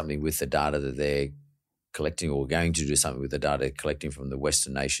doing something with the data that they're collecting or going to do something with the data collecting from the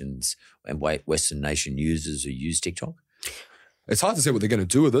Western nations and Western nation users who use TikTok? It's hard to say what they're going to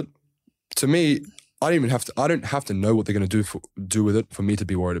do with it. To me, I don't have to know what they're going to do with it for me to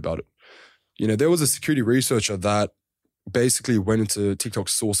be worried about it. There was a security researcher that basically went into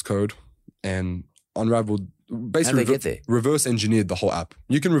TikTok's source code and unraveled, basically reverse engineered the whole app.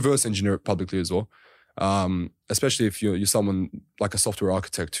 You can reverse engineer it publicly as well, especially if you're someone like a software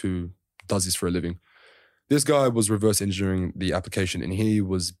architect who does this for a living. This guy was reverse engineering the application and he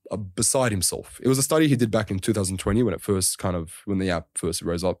was beside himself. It was a study he did back in 2020 when the app first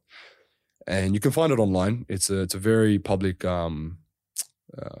rose up. And you can find it online. It's a very public,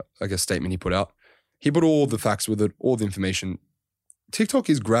 statement he put out. He put all the facts with it, all the information. TikTok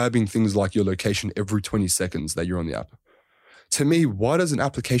is grabbing things like your location every 20 seconds that you're on the app. To me, why does an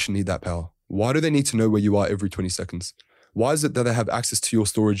application need that power? Why do they need to know where you are every 20 seconds? Why is it that they have access to your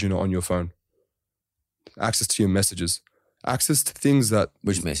storage unit on your phone? Access to your messages? Access to things that...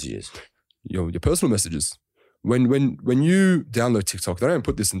 Which messages? Your personal messages. When you download TikTok, they don't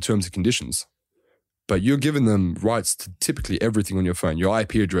put this in terms and conditions, but you're giving them rights to typically everything on your phone, your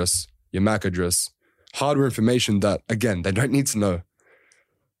IP address, your MAC address, hardware information that, again, they don't need to know.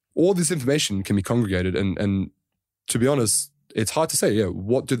 All this information can be congregated, and to be honest, it's hard to say,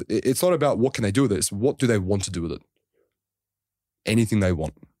 it's not about what can they do with it, it's what do they want to do with it. Anything they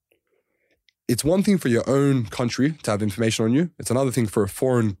want. It's one thing for your own country to have information on you. It's another thing for a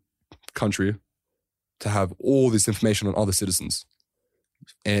foreign country to have all this information on other citizens.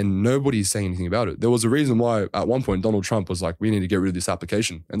 And nobody's saying anything about it. There was a reason why at one point Donald Trump was like, we need to get rid of this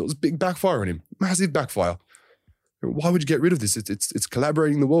application. And there was a big backfire on him. Massive backfire. Why would you get rid of this? It's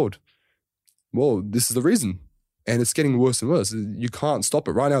collaborating the world. Well, this is the reason. And it's getting worse and worse. You can't stop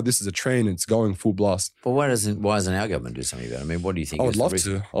it. Right now, this is a train and it's going full blast. But why doesn't our government do something about it? I mean, what do you think? I would love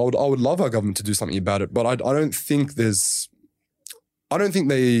to. I would love our government to do something about it. But I don't think there's... I don't think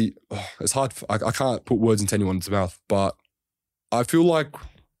they... it's hard. I can't put words into anyone's mouth. But I feel like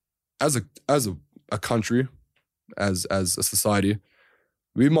as a country, as a society,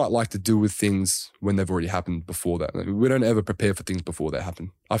 we might like to deal with things when they've already happened before that. We don't ever prepare for things before they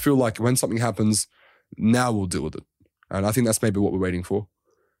happen. I feel like when something happens... now we'll deal with it. And I think that's maybe what we're waiting for.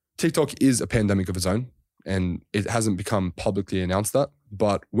 TikTok is a pandemic of its own, and it hasn't become publicly announced that.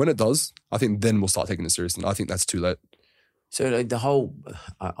 But when it does, I think then we'll start taking it seriously. And I think that's too late. So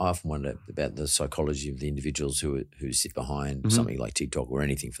I often wonder about the psychology of the individuals who sit behind something like TikTok or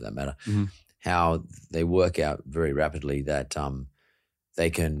anything for that matter, how they work out very rapidly that they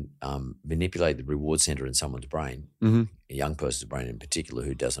can manipulate the reward center in someone's brain, a young person's brain in particular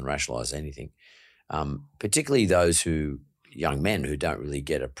who doesn't rationalize anything. Particularly those young men who don't really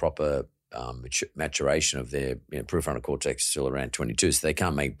get a proper maturation of their prefrontal cortex still around 22, so they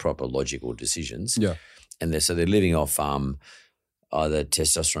can't make proper logical decisions. Yeah, and they're living off either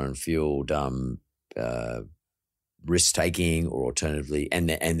testosterone-fueled risk-taking, or alternatively,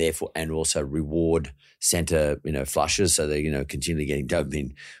 and therefore also reward center flushes, so they're continually getting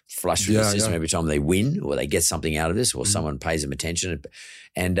dopamine flushed through the system every time they win or they get something out of this, or someone pays them attention,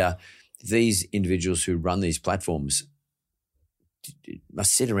 and these individuals who run these platforms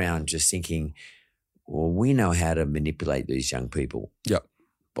must sit around just thinking, well, we know how to manipulate these young people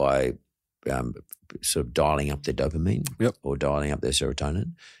by sort of dialing up their dopamine or dialing up their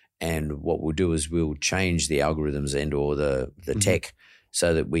serotonin. And what we'll do is we'll change the algorithms and or the tech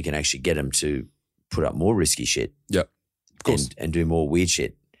so that we can actually get them to put up more risky shit of course. And do more weird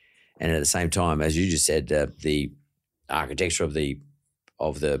shit. And at the same time, as you just said, the architecture of the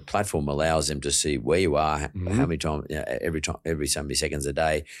platform allows them to see where you are, how many times, every so many seconds a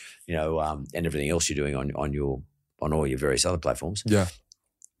day, and everything else you're doing on all your various other platforms. Yeah.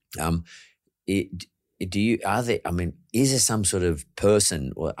 Is there some sort of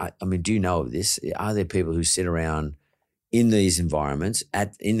person, or do you know of this? Are there people who sit around in these environments,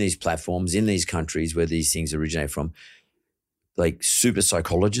 in these platforms, in these countries where these things originate from, like super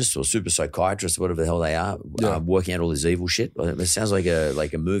psychologists or super psychiatrists, whatever the hell they are, working out all this evil shit? It sounds like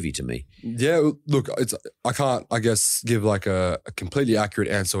a movie to me. Yeah, look, I can't, I guess, give like a completely accurate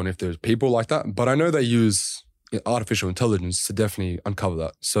answer on if there's people like that, but I know they use artificial intelligence to definitely uncover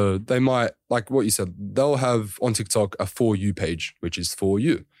that. So they might, like what you said, they'll have on TikTok a For You page, which is for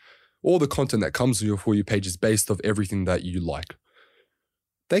you. All the content that comes to your For You page is based off everything that you like.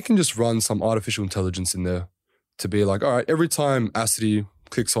 They can just run some artificial intelligence in there to be like, all right, every time Asity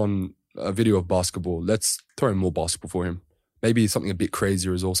clicks on a video of basketball, let's throw in more basketball for him. Maybe something a bit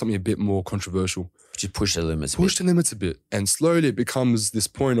crazier as well, something a bit more controversial. Just push the limits a bit. And slowly it becomes this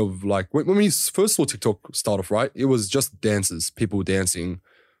point of like, when we first saw TikTok start off, right, it was just dances, people dancing,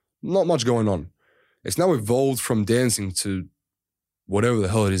 not much going on. It's now evolved from dancing to whatever the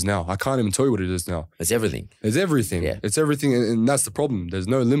hell it is now. I can't even tell you what it is now. It's everything. It's everything. Yeah. It's everything. And that's the problem. There's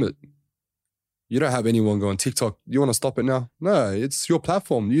no limit. You don't have anyone going, TikTok, you want to stop it now? No, it's your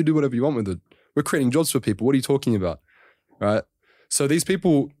platform. You do whatever you want with it. We're creating jobs for people. What are you talking about? Right? So these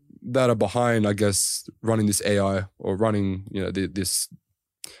people that are behind, I guess, running this AI or running, this,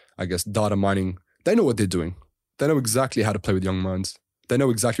 I guess, data mining, they know what they're doing. They know exactly how to play with young minds. They know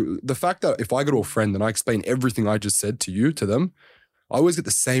exactly. The fact that if I go to a friend and I explain everything I just said to them, I always get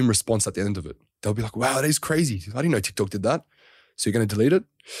the same response at the end of it. They'll be like, wow, that is crazy. I didn't know TikTok did that. So you're going to delete it?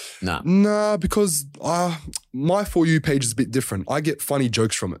 Nah, because my For You page is a bit different. I get funny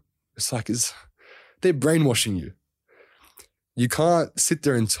jokes from it. It's like, they're brainwashing you. you can't sit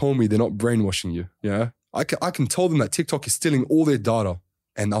there and tell me they're not brainwashing you. Yeah, I can tell them that TikTok is stealing all their data,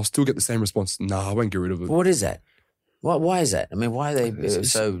 and I'll still get the same response. Nah, I won't get rid of it. What is that? Why is that? I mean, why are they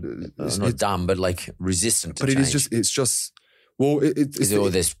not dumb, but like resistant to change? But it's just, well,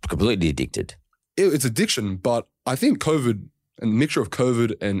 they're completely addicted. It's addiction, but I think COVID and the mixture of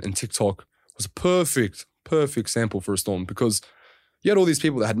COVID and TikTok was a perfect sample for a storm, because you had all these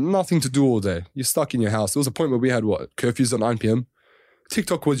people that had nothing to do all day. You're stuck in your house. There was a point where we had curfews at 9 p.m.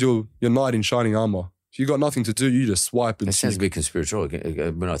 TikTok was your knight in shining armor. If you got nothing to do, you just swipe and It sounds a bit conspiratorial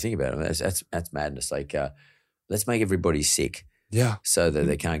when I think about it. That's madness. Like, let's make everybody sick, so that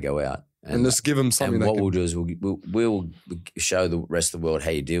they can't go out. And let's give them something. And what we'll do is we'll show the rest of the world how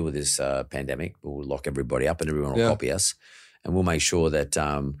you deal with this pandemic. We'll lock everybody up, and everyone will copy us. And we'll make sure that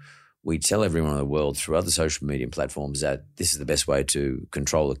we tell everyone in the world through other social media platforms that this is the best way to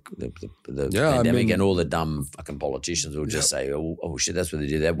control the pandemic. And all the dumb fucking politicians will just say, oh shit, that's what they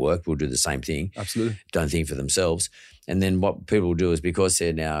do. That worked. We'll do the same thing. Absolutely. Don't think for themselves. And then what people will do is, because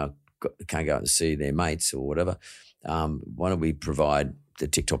they're now can't go out and see their mates or whatever, why don't we provide the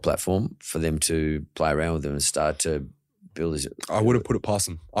TikTok platform for them to play around with them and start to build this? I wouldn't put it past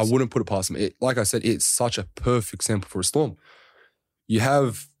them. Like I said, it's such a perfect sample for a storm. You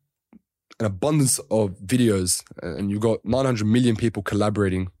have an abundance of videos, and you've got 900 million people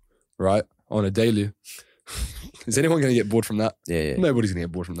collaborating, right, on a daily. Is anyone going to get bored from that? Yeah. Nobody's going to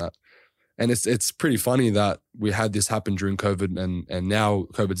get bored from that. And it's pretty funny that we had this happen during COVID, and now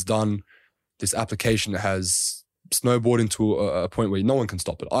COVID's done. This application has snowballed into a point where no one can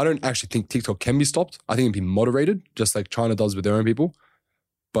stop it. I don't actually think TikTok can be stopped. I think it can be moderated, just like China does with their own people.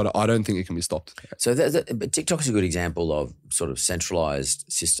 But I don't think it can be stopped. So but TikTok is a good example of sort of centralized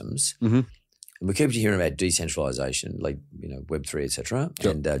systems. Mm-hmm. And we keep hearing about decentralization, like, Web3, et cetera,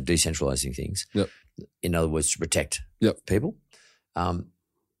 and decentralizing things. Yep. In other words, to protect people.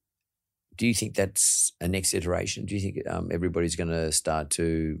 Do you think that's a next iteration? Do you think everybody's going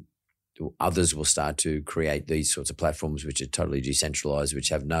to others will start to create these sorts of platforms which are totally decentralized, which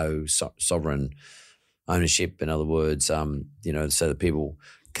have no sovereign ownership? In other words, so that people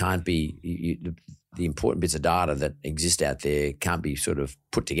can't be the important bits of data that exist out there can't be sort of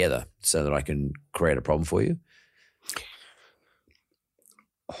put together so that I can create a problem for you?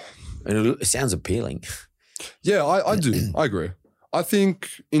 And it sounds appealing. Yeah, I do. I agree. I think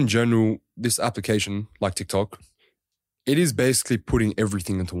in general, this application like TikTok, it is basically putting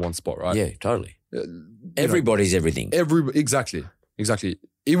everything into one spot, right? Yeah, totally. Everybody's everything. Exactly.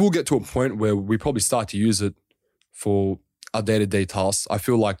 It will get to a point where we probably start to use it for our day-to-day tasks. I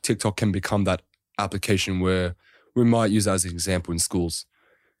feel like TikTok can become that application where we might use it as an example in schools.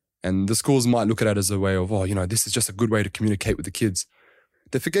 And the schools might look at it as a way of, this is just a good way to communicate with the kids.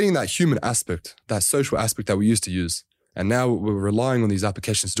 They're forgetting that human aspect, that social aspect that we used to use. And now we're relying on these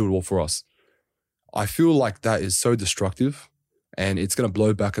applications to do it all for us. I feel like that is so destructive, and it's going to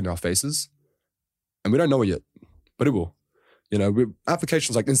blow back in our faces. And we don't know it yet, but it will. With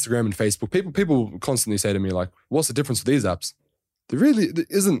applications like Instagram and Facebook, people constantly say to me, like, what's the difference with these apps? There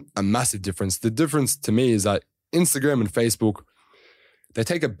isn't a massive difference. The difference to me is that Instagram and Facebook, they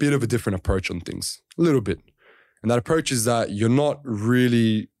take a bit of a different approach on things, a little bit. And that approach is that you're not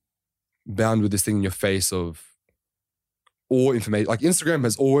really bound with this thing in your face of all information. Like Instagram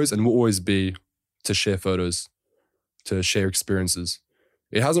has always and will always be to share photos, to share experiences.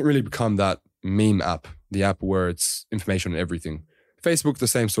 It hasn't really become that meme app, the app where it's information on everything. Facebook, the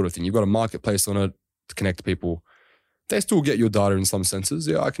same sort of thing. You've got a marketplace on it to connect to people. They still get your data in some senses.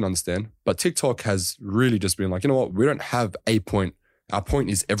 Yeah, I can understand. But TikTok has really just been like, you know what? We don't have a point. Our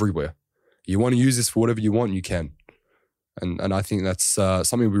point is everywhere. You want to use this for whatever you want, you can. And I think that's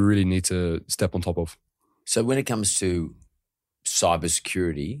something we really need to step on top of. So when it comes to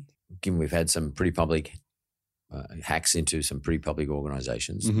cybersecurity, given we've had some pretty public hacks into some pretty public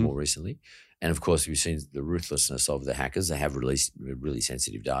organizations more recently, and of course we've seen the ruthlessness of the hackers. They have released really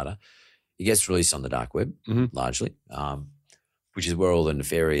sensitive data. It gets released on the dark web largely, which is where all the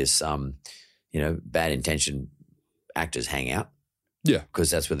nefarious, bad intention actors hang out. Yeah, because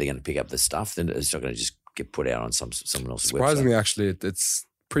that's where they're going to pick up the stuff. Then it's not going to just get put out on someone else's website. Surprisingly, actually, it's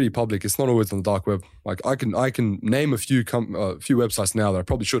pretty public. It's not always on the dark web. Like I can name a few websites now that I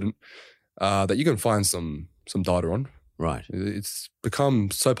probably shouldn't, that you can find some data on. Right. It's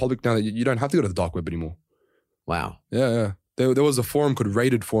become so public now that you don't have to go to the dark web anymore. Wow. Yeah. There was a forum called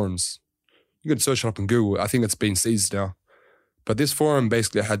Rated Forums. You could search it up in Google. I think it's been seized now. But this forum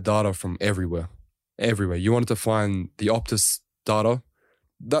basically had data from everywhere. Everywhere. You wanted to find the Optus data.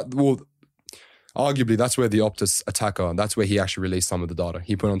 Arguably, that's where the Optus attacker, that's where he actually released some of the data.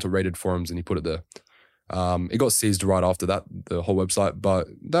 He put it onto Rated Forums and he put it there. It got seized right after that, the whole website. But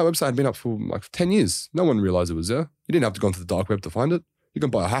that website had been up for like 10 years. No one realized it was there. You didn't have to go into the dark web to find it. You can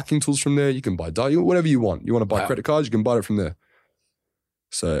buy hacking tools from there. You can buy whatever you want. You want to buy credit cards, you can buy it from there.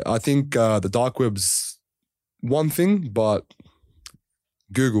 So I think the dark web's one thing, but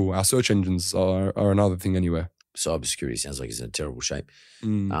Google, our search engines are another thing anyway. Cybersecurity sounds like it's in a terrible shape.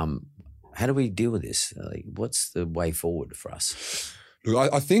 How do we deal with this? Like, what's the way forward for us?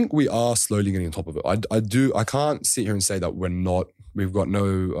 Look, I think we are slowly getting on top of it. I can't sit here and say that we've got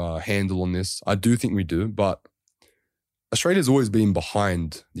no handle on this. I do think we do, but Australia's always been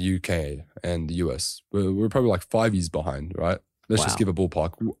behind the UK and the US. We're probably like 5 years behind, right? Let's just give a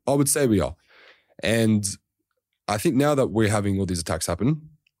ballpark. I would say we are. And I think now that we're having all these attacks happen,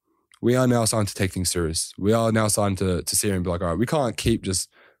 we are now starting to take things serious. We are now starting to sit here and be like, all right, we can't keep just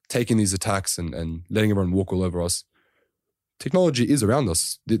taking these attacks and letting everyone walk all over us. Technology is around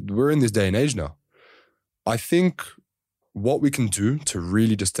us. We're in this day and age now. I think what we can do to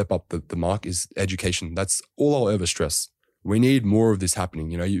really just step up the mark is education. That's all I'll ever stress. We need more of this happening.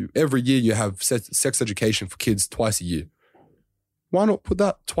 You know, every year you have sex education for kids twice a year. Why not put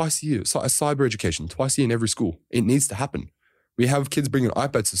that twice a year? Cyber education, twice a year in every school. It needs to happen. We have kids bringing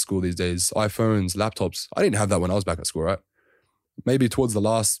iPads to school these days, iPhones, laptops. I didn't have that when I was back at school, right? Maybe towards the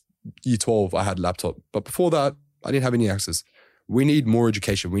last year 12, I had a laptop. But before that, I didn't have any access. We need more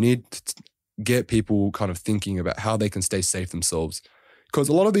education. We need to get people kind of thinking about how they can stay safe themselves. Because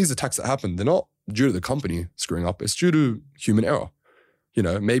a lot of these attacks that happen, they're not due to the company screwing up. It's due to human error. You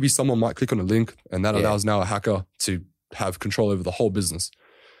know, maybe someone might click on a link and that allows now a hacker to have control over the whole business.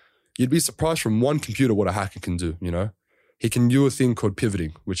 You'd be surprised from one computer what a hacker can do, you know? He can do a thing called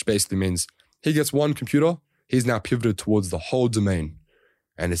pivoting, which basically means he gets one computer, he's now pivoted towards the whole domain.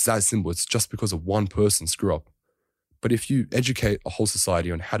 And it's that simple. It's just because of one person screw up. But if you educate a whole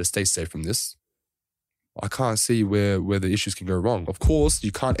society on how to stay safe from this, I can't see where the issues can go wrong. Of course,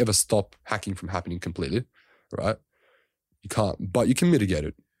 you can't ever stop hacking from happening completely, right? You can't, but you can mitigate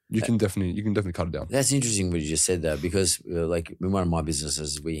it. You can definitely cut it down. That's interesting what you just said, though, because like in one of my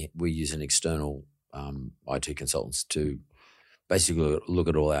businesses, we use an external IT consultants to basically look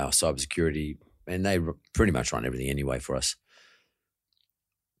at all our cybersecurity, and they pretty much run everything anyway for us.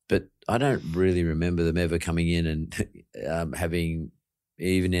 But I don't really remember them ever coming in and having,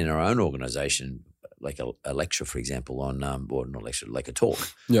 even in our own organisation, like a lecture, for example, on or not lecture, like a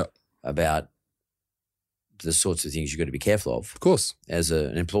talk, about the sorts of things you've got to be careful of. Of course. As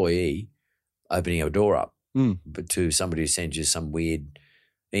an employee, opening a door up, but to somebody who sends you some weird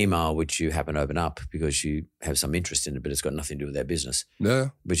email which you happen to open up because you have some interest in it, but it's got nothing to do with their business. Yeah.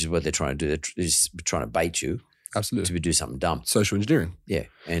 Which is what they're trying to do. They're just trying to bait you. Absolutely. To do something dumb. Social engineering. Yeah.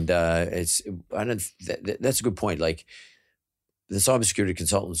 And that's a good point. Like, the cybersecurity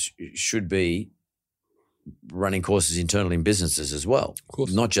consultants should be running courses internally in businesses as well. Of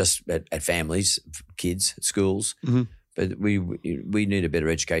course. Not just at families, kids, schools, but we need a better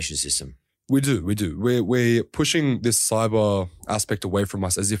education system. We do. We're pushing this cyber aspect away from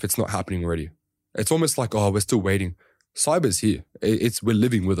us as if it's not happening already. It's almost like, oh, we're still waiting. Cyber's here. We're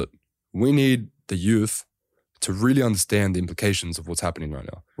living with it. We need the youth to really understand the implications of what's happening right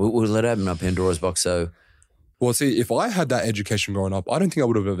now. We'll let open up Pandora's box. So, well, see, if I had that education growing up, I don't think I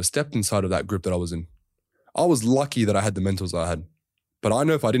would have ever stepped inside of that group that I was in. I was lucky that I had the mentors I had. But I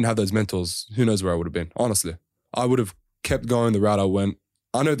know if I didn't have those mentors, who knows where I would have been, honestly. I would have kept going the route I went.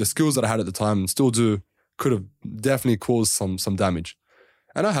 I know the skills that I had at the time and still do could have definitely caused some damage.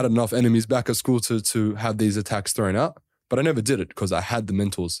 And I had enough enemies back at school to have these attacks thrown out, but I never did it because I had the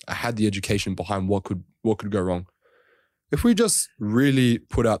mentors. I had the education behind what could go wrong. If we just really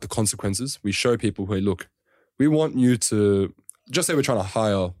put out the consequences, we show people, hey, look, we want you to, just say we're trying to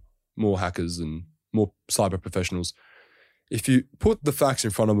hire more hackers and more cyber professionals. If you put the facts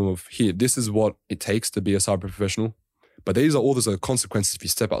in front of them of, here, this is what it takes to be a cyber professional, but these are all the consequences if you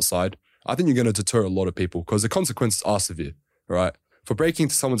step outside, I think you're going to deter a lot of people because the consequences are severe, right? For breaking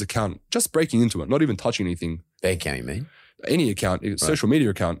into someone's account, just breaking into it, not even touching anything. Their account, you mean? Any account, social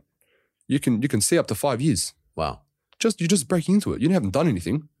media account, you can see up to 5 years. Wow. You're just breaking into it. You haven't done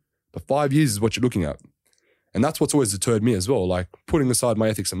anything, but 5 years is what you're looking at. And that's what's always deterred me as well. Like, putting aside my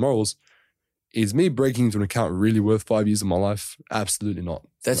ethics and morals, is me breaking into an account really worth 5 years of my life? Absolutely not.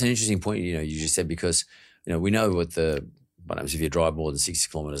 That's an interesting point, you just said, because, we know what happens if you drive more than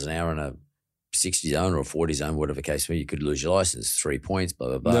 60 kilometres an hour in a 60 zone or a 40 zone, whatever the case may be, you could lose your license, 3 points, blah,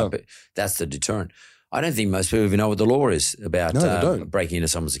 blah, blah. Yeah. But that's the deterrent. I don't think most people even know what the law is about breaking into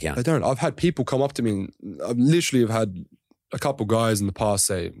someone's account. They don't. I've had people come up to me and I've literally had a couple guys in the past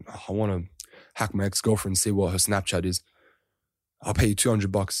say, I want to hack my ex-girlfriend and see what her Snapchat is. I'll pay you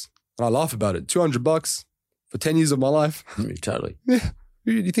 $200. And I laugh about it. $200 for 10 years of my life. Totally. Yeah.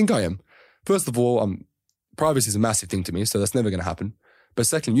 Who do you think I am? First of all, privacy is a massive thing to me, so that's never going to happen. But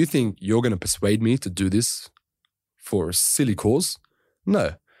second, you think you're going to persuade me to do this for a silly cause?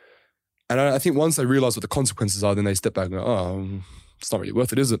 No. And I think once they realize what the consequences are, then they step back and go, oh, it's not really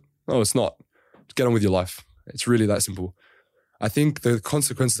worth it, is it? No, it's not. Just get on with your life. It's really that simple. I think the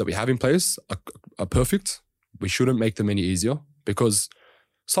consequences that we have in place are perfect. We shouldn't make them any easier because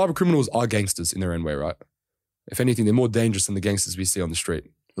cyber criminals are gangsters in their own way, right? If anything, they're more dangerous than the gangsters we see on the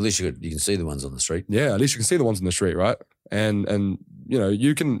street. At least you can see the ones on the street. Yeah, at least you can see the ones on the street, right? And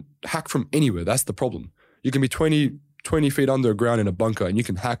you can hack from anywhere. That's the problem. You can be 20 feet underground in a bunker and you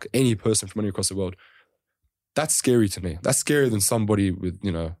can hack any person from anywhere across the world. That's scary to me. That's scarier than somebody with,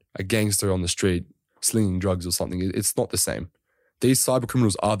 a gangster on the street slinging drugs or something. It's not the same. These cyber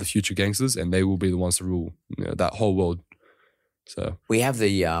criminals are the future gangsters and they will be the ones to rule that whole world. So we have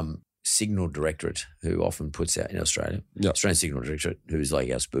the Signal Directorate who often puts out in Australia, Australian Signal Directorate, who's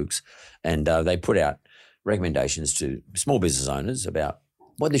like our spooks, and they put out recommendations to small business owners about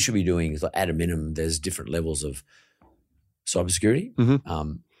what they should be doing. At a minimum, there's different levels of cybersecurity.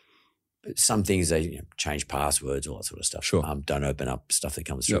 Mm-hmm. Some things they change passwords, all that sort of stuff. Sure. Don't open up stuff that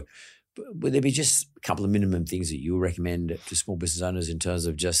comes through. But would there be just a couple of minimum things that you recommend to small business owners in terms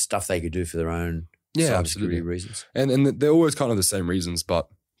of just stuff they could do for their own cybersecurity reasons? And they're always kind of the same reasons, but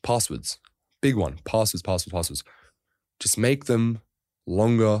passwords, big one, passwords. Just make them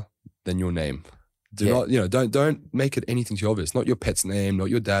longer than your name. Don't make it anything too obvious. Not your pet's name, not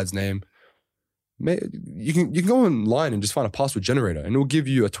your dad's name. You can go online and just find a password generator and it will give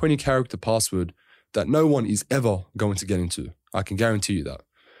you a 20-character password that no one is ever going to get into. I can guarantee you that.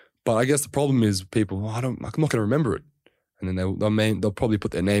 But I guess the problem is people, I'm not going to remember it. And then they'll probably put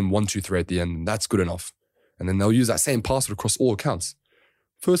their name 123 at the end and that's good enough. And then they'll use that same password across all accounts.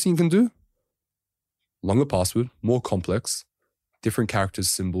 First thing you can do, longer password, more complex, different characters,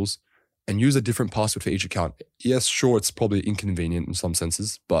 symbols, and use a different password for each account. Yes, sure, it's probably inconvenient in some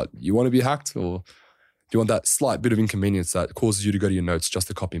senses, but you want to be hacked or do you want that slight bit of inconvenience that causes you to go to your notes just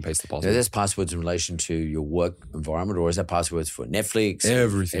to copy and paste the password? Now, that's passwords in relation to your work environment, or is that passwords for Netflix?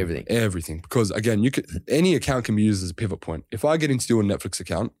 Everything. Because again, any account can be used as a pivot point. If I get into your Netflix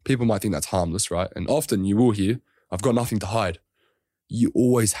account, people might think that's harmless, right? And often you will hear, I've got nothing to hide. You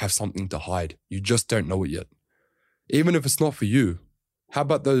always have something to hide. You just don't know it yet. Even if it's not for you, how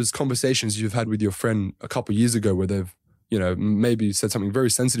about those conversations you've had with your friend a couple of years ago where they've, maybe said something very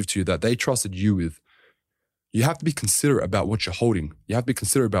sensitive to you that they trusted you with? You have to be considerate about what you're holding. You have to be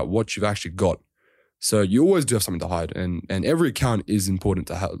considerate about what you've actually got. So you always do have something to hide. And every account is important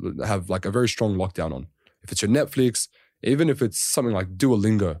to have like a very strong lockdown on. If it's your Netflix, even if it's something like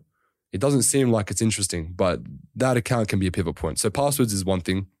Duolingo, it doesn't seem like it's interesting, but that account can be a pivot point. So passwords is one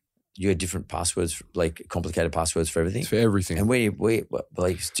thing. You have different passwords, like complicated passwords for everything? It's for everything. And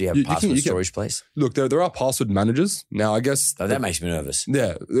do you have password storage place? Look, there are password managers. Now, I guess... that makes me nervous.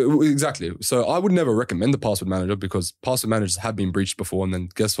 Yeah, exactly. So I would never recommend the password manager because password managers have been breached before and then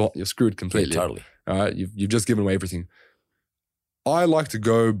guess what? You're screwed completely. Yeah, totally. All right? You've just given away everything. I like to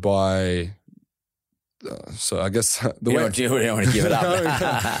go by... so I guess... You don't want to give it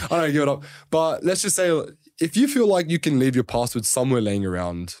up. I don't give it up. But let's just say... if you feel like you can leave your password somewhere laying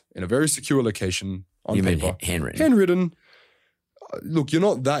around in a very secure location on paper. Handwritten. Look, you're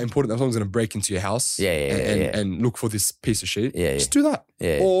not that important that someone's going to break into your house and look for this piece of shit. Just do that.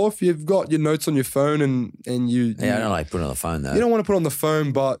 Or if you've got your notes on your phone and you... I don't like putting it on the phone though. You don't want to put it on the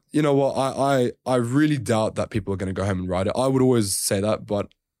phone, but you know what? I really doubt that people are going to go home and write it. I would always say that, but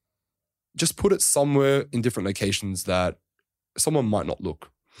just put it somewhere in different locations that someone might not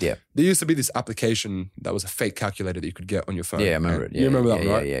look. Yeah. There used to be this application that was a fake calculator that you could get on your phone. Yeah, I remember it. Yeah, you remember that,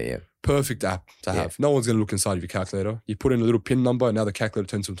 right? Yeah. Perfect app to have. No one's going to look inside of your calculator. You put in a little PIN number and now the calculator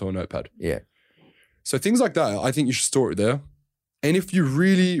turns into a notepad. Yeah. So things like that, I think you should store it there. And if you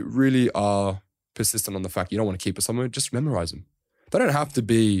really, really are persistent on the fact you don't want to keep it somewhere, just memorize them. They don't have to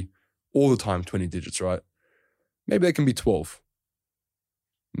be all the time 20 digits, right? Maybe they can be 12.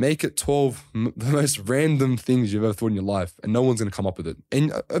 Make it 12 the most random things you've ever thought in your life and no one's going to come up with it.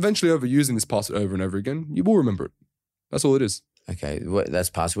 And eventually overusing this password over and over again, you will remember it. That's all it is. Okay, that's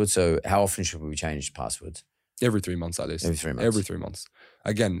password. So how often should we change passwords? Every 3 months at least. Every 3 months. Every 3 months.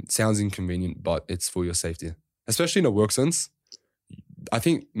 Again, it sounds inconvenient, but it's for your safety. Especially in a work sense. I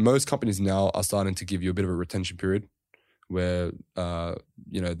think most companies now are starting to give you a bit of a retention period where,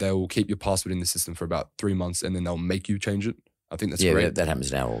 they will keep your password in the system for about 3 months and then they'll make you change it. I think that's great. Yeah, that happens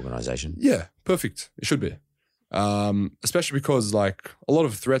in our organisation. Yeah, perfect. It should be. Especially because like a lot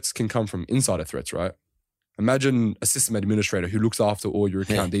of threats can come from insider threats, right? Imagine a system administrator who looks after all your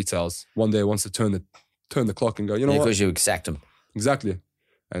account details. One day wants to turn the clock and go, you know what? Because you exact them. Exactly.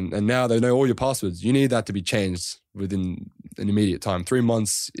 And now they know all your passwords. You need that to be changed within an immediate time. 3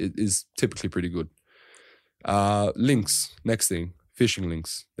 months is typically pretty good. Links, next thing, phishing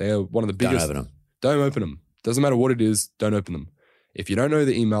links. They are one of the biggest. Don't open them. Doesn't matter what it is, don't open them. If you don't know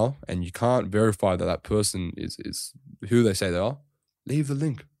the email and you can't verify that person is who they say they are, leave the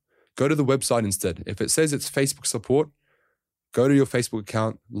link. Go to the website instead. If it says it's Facebook support, go to your Facebook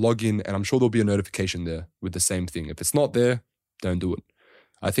account, log in, and I'm sure there'll be a notification there with the same thing. If it's not there, don't do it.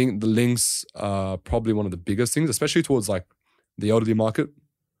 I think the links are probably one of the biggest things, especially towards like the elderly market.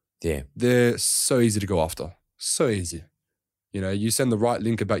 Yeah. They're so easy to go after. So easy. You know, you send the right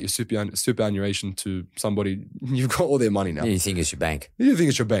link about your superannuation to somebody, you've got all their money now. You think it's your bank. You think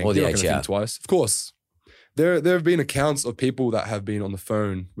it's your bank. Or the You're not gonna HR. think twice. Of course. There have been accounts of people that have been on the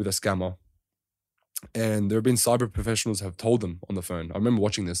phone with a scammer. And there have been cyber professionals have told them on the phone. I remember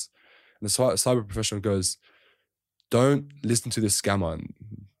watching this. And the cyber professional goes, don't listen to this scammer. And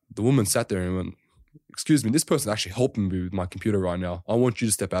the woman sat there and went, excuse me, this person actually helping me with my computer right now. I want you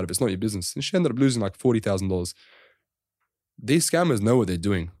to step out of it. It's not your business. And she ended up losing like $40,000. These scammers know what they're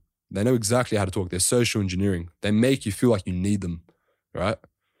doing. They know exactly how to talk. They're social engineering. They make you feel like you need them, right?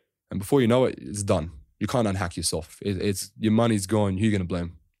 And before you know it, it's done. You can't unhack yourself. It's your money's gone. Who are you going to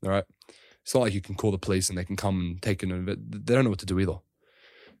blame, all right? It's not like you can call the police and they can come and take it. They don't know what to do either.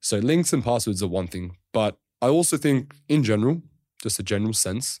 So links and passwords are one thing. But I also think in general, just a general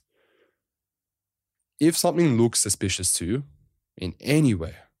sense, if something looks suspicious to you in any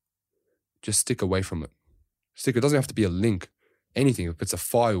way, just stick away from it. It doesn't have to be a link, anything. If it's a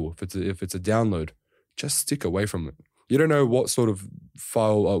file, if it's a download, just stick away from it. You don't know what sort of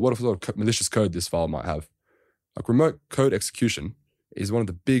file, what sort of malicious code this file might have. Like remote code execution is one of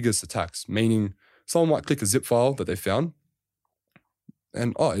the biggest attacks, meaning someone might click a zip file that they found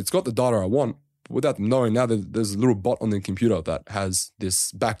and, it's got the data I want, but without them knowing, now there's a little bot on their computer that has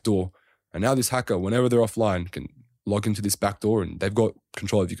this backdoor. And now this hacker, whenever they're offline, can log into this backdoor and they've got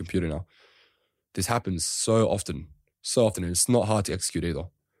control of your computer now. This happens so often, and it's not hard to execute either.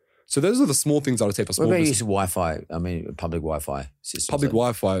 So those are the small things I would say for small What about business. use Wi-Fi? I mean, public Wi-Fi systems. Public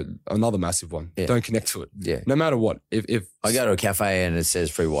Wi-Fi, another massive one. Yeah. Don't connect to it. Yeah. No matter what. If I go to a cafe and it says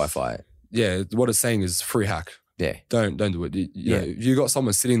free Wi-Fi. Yeah, what it's saying is free hack. Yeah. Don't do it. You know, if you got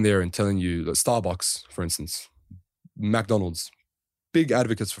someone sitting there and telling you, like Starbucks, for instance, McDonald's, big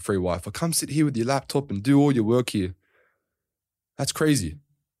advocates for free Wi-Fi. Come sit here with your laptop and do all your work here. That's crazy.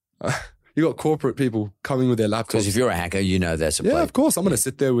 You got corporate people coming with their laptops. Because if you're a hacker, you know that's a Yeah, play. of course. I'm going to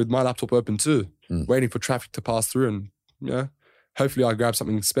sit there with my laptop open too, waiting for traffic to pass through. And hopefully I grab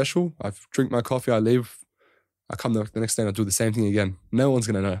something special. I drink my coffee, I leave. I come the next day and I do the same thing again. No one's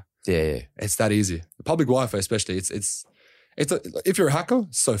going to know. Yeah. It's that easy. The public Wi-Fi especially, if you're a hacker,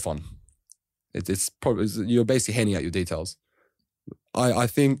 it's so fun. It's probably, you're basically handing out your details. I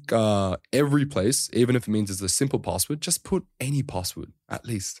think every place, even if it means it's a simple password, just put any password, at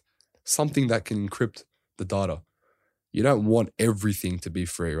least. Something that can encrypt the data. You don't want everything to be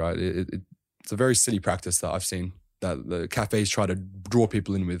free, right? It's a very silly practice that I've seen that the cafes try to draw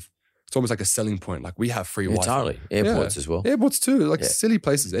people in with. It's almost like a selling point. Like we have free Wi-Fi. Totally. Airports as well. Airports too. Like silly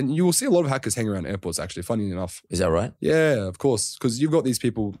places. And you will see a lot of hackers hang around airports actually, funny enough. Is that right? Yeah, of course. Because you've got these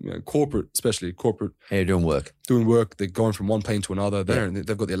people, corporate, especially corporate. They're doing work. They're going from one plane to another.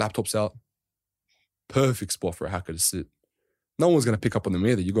 They've got their laptops out. Perfect spot for a hacker to sit. No one's going to pick up on them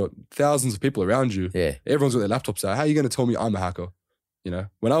either. You've got thousands of people around you. Yeah. Everyone's got their laptops out. How are you going to tell me I'm a hacker?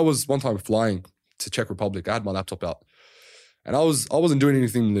 When I was one time flying to Czech Republic, I had my laptop out. And I wasn't doing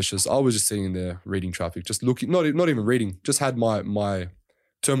anything malicious. I was just sitting there reading traffic, just looking, not even reading, just had my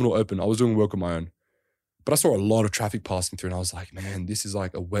terminal open. I was doing work on my own. But I saw a lot of traffic passing through and I was like, man, this is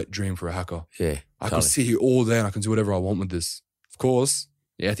like a wet dream for a hacker. Yeah. I can sit here all day and I can do whatever I want with this. Of course,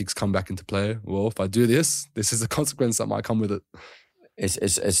 the ethics come back into play. Well, if I do this is the consequence that might come with it.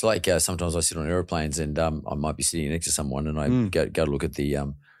 It's like sometimes I sit on airplanes and I might be sitting next to someone and I go to look at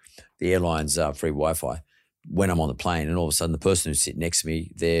the airline's free Wi-Fi when I'm on the plane, and all of a sudden the person who's sitting next to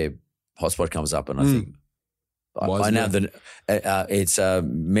me, their hotspot comes up and I think, I know that it's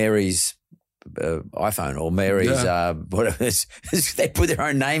Mary's iPhone or Mary's whatever. They put their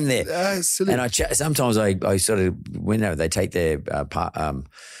own name there. It's silly. And sometimes I sort of, whenever they take their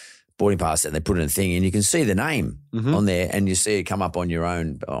boarding pass and they put in a thing and you can see the name on there and you see it come up on your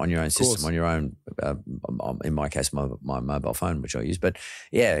own system, on your own, in my case, my mobile phone, which I use. But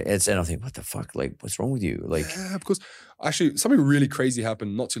yeah, and I think, what the fuck? Like, what's wrong with you? Like, yeah, of course. Actually, something really crazy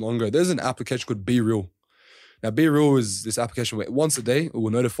happened not too long ago. There's an application called Be Real. Now, Be Real is this application where once a day, it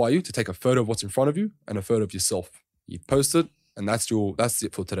will notify you to take a photo of what's in front of you and a photo of yourself. You post it, and that's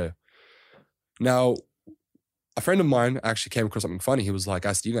it for today. Now, a friend of mine actually came across something funny. He was like,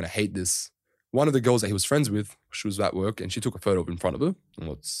 Asti, you're going to hate this. One of the girls that he was friends with, she was at work, and she took a photo in front of her, and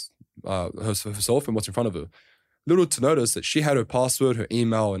what's herself and what's in front of her. Little to notice that she had her password, her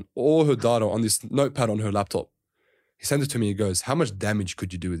email, and all her data on this notepad on her laptop. He sent it to me. He goes, how much damage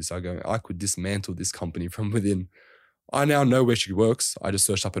could you do with this? I go, I could dismantle this company from within. I now know where she works. I just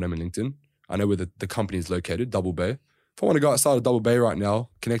searched up her name on LinkedIn. I know where the company is located, Double Bay. If I want to go outside of Double Bay right now,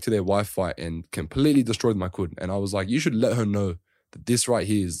 connect to their Wi-Fi and completely destroy them, I could. And I was like, you should let her know that this right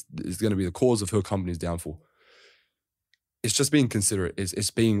here is going to be the cause of her company's downfall. It's just being considerate.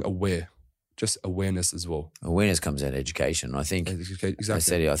 It's being aware. Just awareness as well. Awareness comes out of education. I think,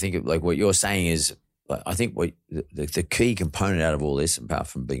 exactly. I think like what you're saying is, I think what the key component out of all this, apart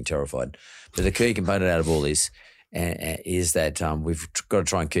from being terrified, but the key component out of all this is that we've got to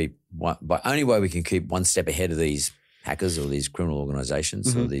try and keep only way we can keep one step ahead of these hackers or these criminal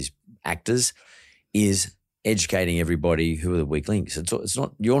organizations or these actors is educating everybody who are the weak links. It's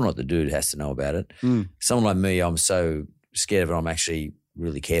not, you're not the dude who has to know about it. Someone like me, I'm so scared of it, I'm actually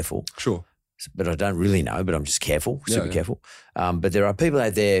really careful. Sure. But I don't really know, but I'm just careful, super careful. But there are people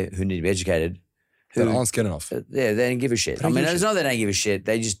out there who need to be educated that aren't scared enough. They don't give a shit. I mean, it's not that they don't give a shit.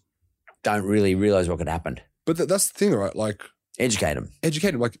 They just don't really realize what could happen. But that's the thing, right? Like, educate them.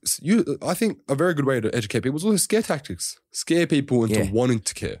 Like I think a very good way to educate people is also scare tactics. Scare people into wanting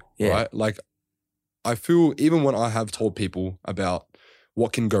to care, right? Like, I feel even when I have told people about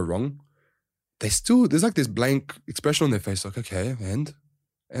what can go wrong, there's like this blank expression on their face, like, okay, and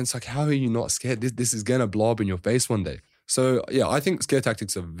it's like, how are you not scared? This is gonna blow up in your face one day. So yeah, I think scare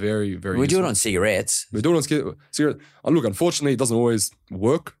tactics are very, very We useful. do it on cigarettes. We do it on cigarettes. Look, unfortunately, it doesn't always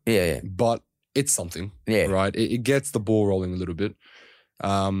work. Yeah. But it's something. Yeah. Right? It gets the ball rolling a little bit.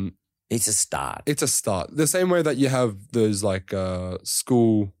 It's a start. It's a start. The same way that you have those like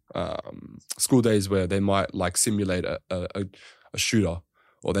school days where they might like simulate a shooter,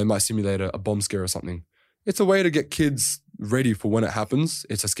 or they might simulate a bomb scare or something. It's a way to get kids ready for when it happens.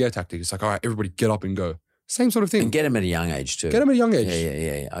 It's a scare tactic. It's like, all right, everybody get up and go. Same sort of thing. And get them at a young age too. Get them at a young age.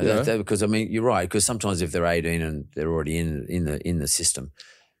 Yeah. Because I mean, you're right. Because sometimes if they're 18 and they're already in the system,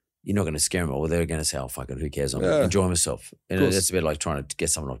 you're not going to scare them. Or they're going to say, "Oh fuck it, who cares? I'm enjoying myself." And that's a bit like trying to get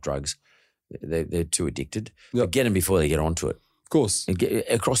someone off drugs. They're too addicted. But get them before they get onto it. Of course. And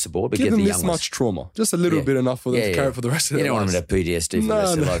get across the board, but give get them the this young ones. much trauma, just a little bit enough for them to carry it for the rest of their lives. You don't want them to have PTSD for the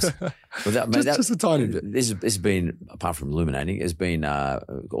rest of their lives. Well, just a tiny bit. This has been, apart from illuminating, has been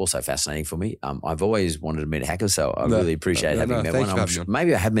also fascinating for me. I've always wanted to meet a hacker, so I really appreciate having met one.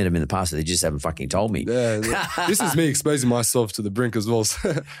 Maybe I have met him in the past, they just haven't fucking told me. Yeah, this is me exposing myself to the brink as well.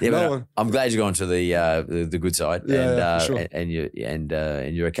 So I'm glad you're going to the good side, sure. and you're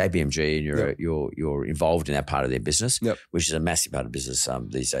a KPMG, and you're involved in that part of their business, which is a massive part of business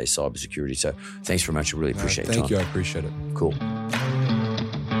these days, cybersecurity. So thanks very much. I really appreciate it. Thank you. I appreciate it. Cool.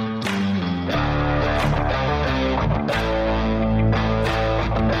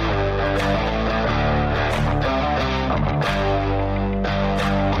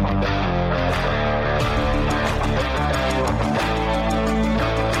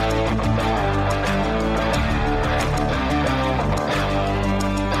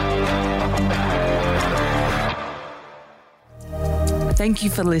 Thank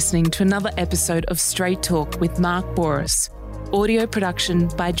you for listening to another episode of Straight Talk with Mark Boris. Audio production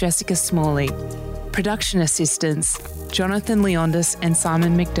by Jessica Smalley. Production assistants Jonathan Leondis and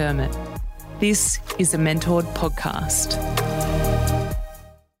Simon McDermott. This is a Mentored podcast.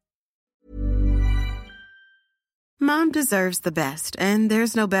 Mom deserves the best, and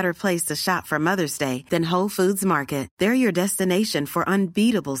there's no better place to shop for Mother's Day than Whole Foods Market. They're your destination for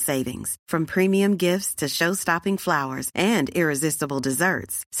unbeatable savings, from premium gifts to show-stopping flowers and irresistible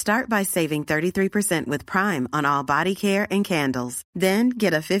desserts. Start by saving 33% with Prime on all body care and candles. Then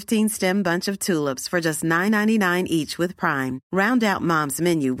get a 15-stem bunch of tulips for just $9.99 each with Prime. Round out Mom's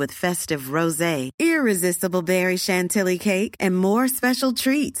menu with festive rosé, irresistible berry chantilly cake, and more special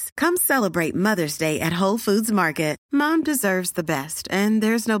treats. Come celebrate Mother's Day at Whole Foods Market. Mom deserves the best, and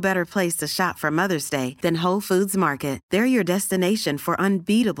there's no better place to shop for Mother's Day than Whole Foods Market. They're your destination for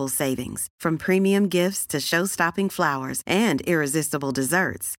unbeatable savings, from premium gifts to show-stopping flowers and irresistible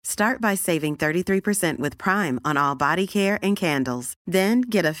desserts. Start by saving 33% with Prime on all body care and candles. Then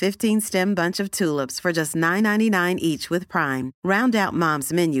get a 15-stem bunch of tulips for just $9.99 each with Prime. Round out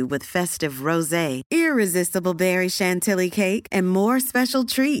Mom's menu with festive rosé, irresistible berry chantilly cake, and more special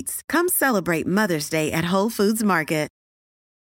treats. Come celebrate Mother's Day at Whole Foods Market.